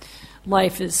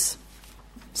life is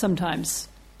sometimes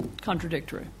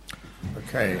contradictory.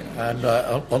 Okay, and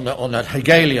on that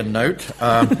Hegelian note,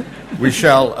 we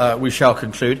shall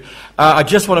conclude. I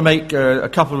just want to make a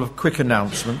couple of quick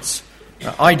announcements.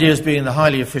 Ideas, being the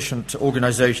highly efficient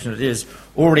organisation it is,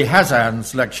 already has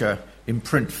Anne's lecture in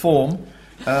print form.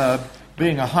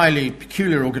 Being a highly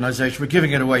peculiar organisation, we're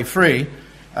giving it away free.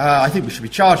 I think we should be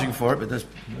charging for it, but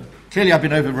clearly I've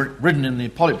been overridden in the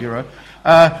Politburo.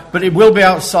 But it will be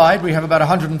outside. We have about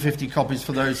 150 copies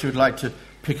for those who would like to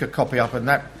pick a copy up, and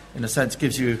that, in a sense,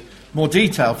 gives you more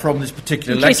detail from this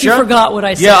particular lecture. In case you forgot what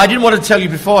I said. Yeah, I didn't want to tell you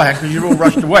beforehand because you're all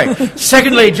rushed away.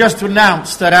 Secondly, just to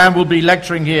announce that Anne will be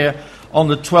lecturing here on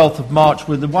the 12th of March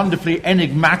with the wonderfully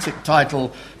enigmatic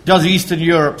title, Does Eastern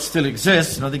Europe Still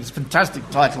Exist? And I think it's a fantastic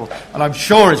title, and I'm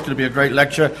sure it's going to be a great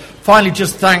lecture. Finally,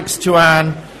 just thanks to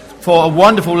Anne for a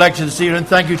wonderful lecture this evening, and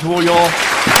thank you to all your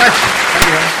questions.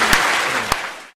 Thank you.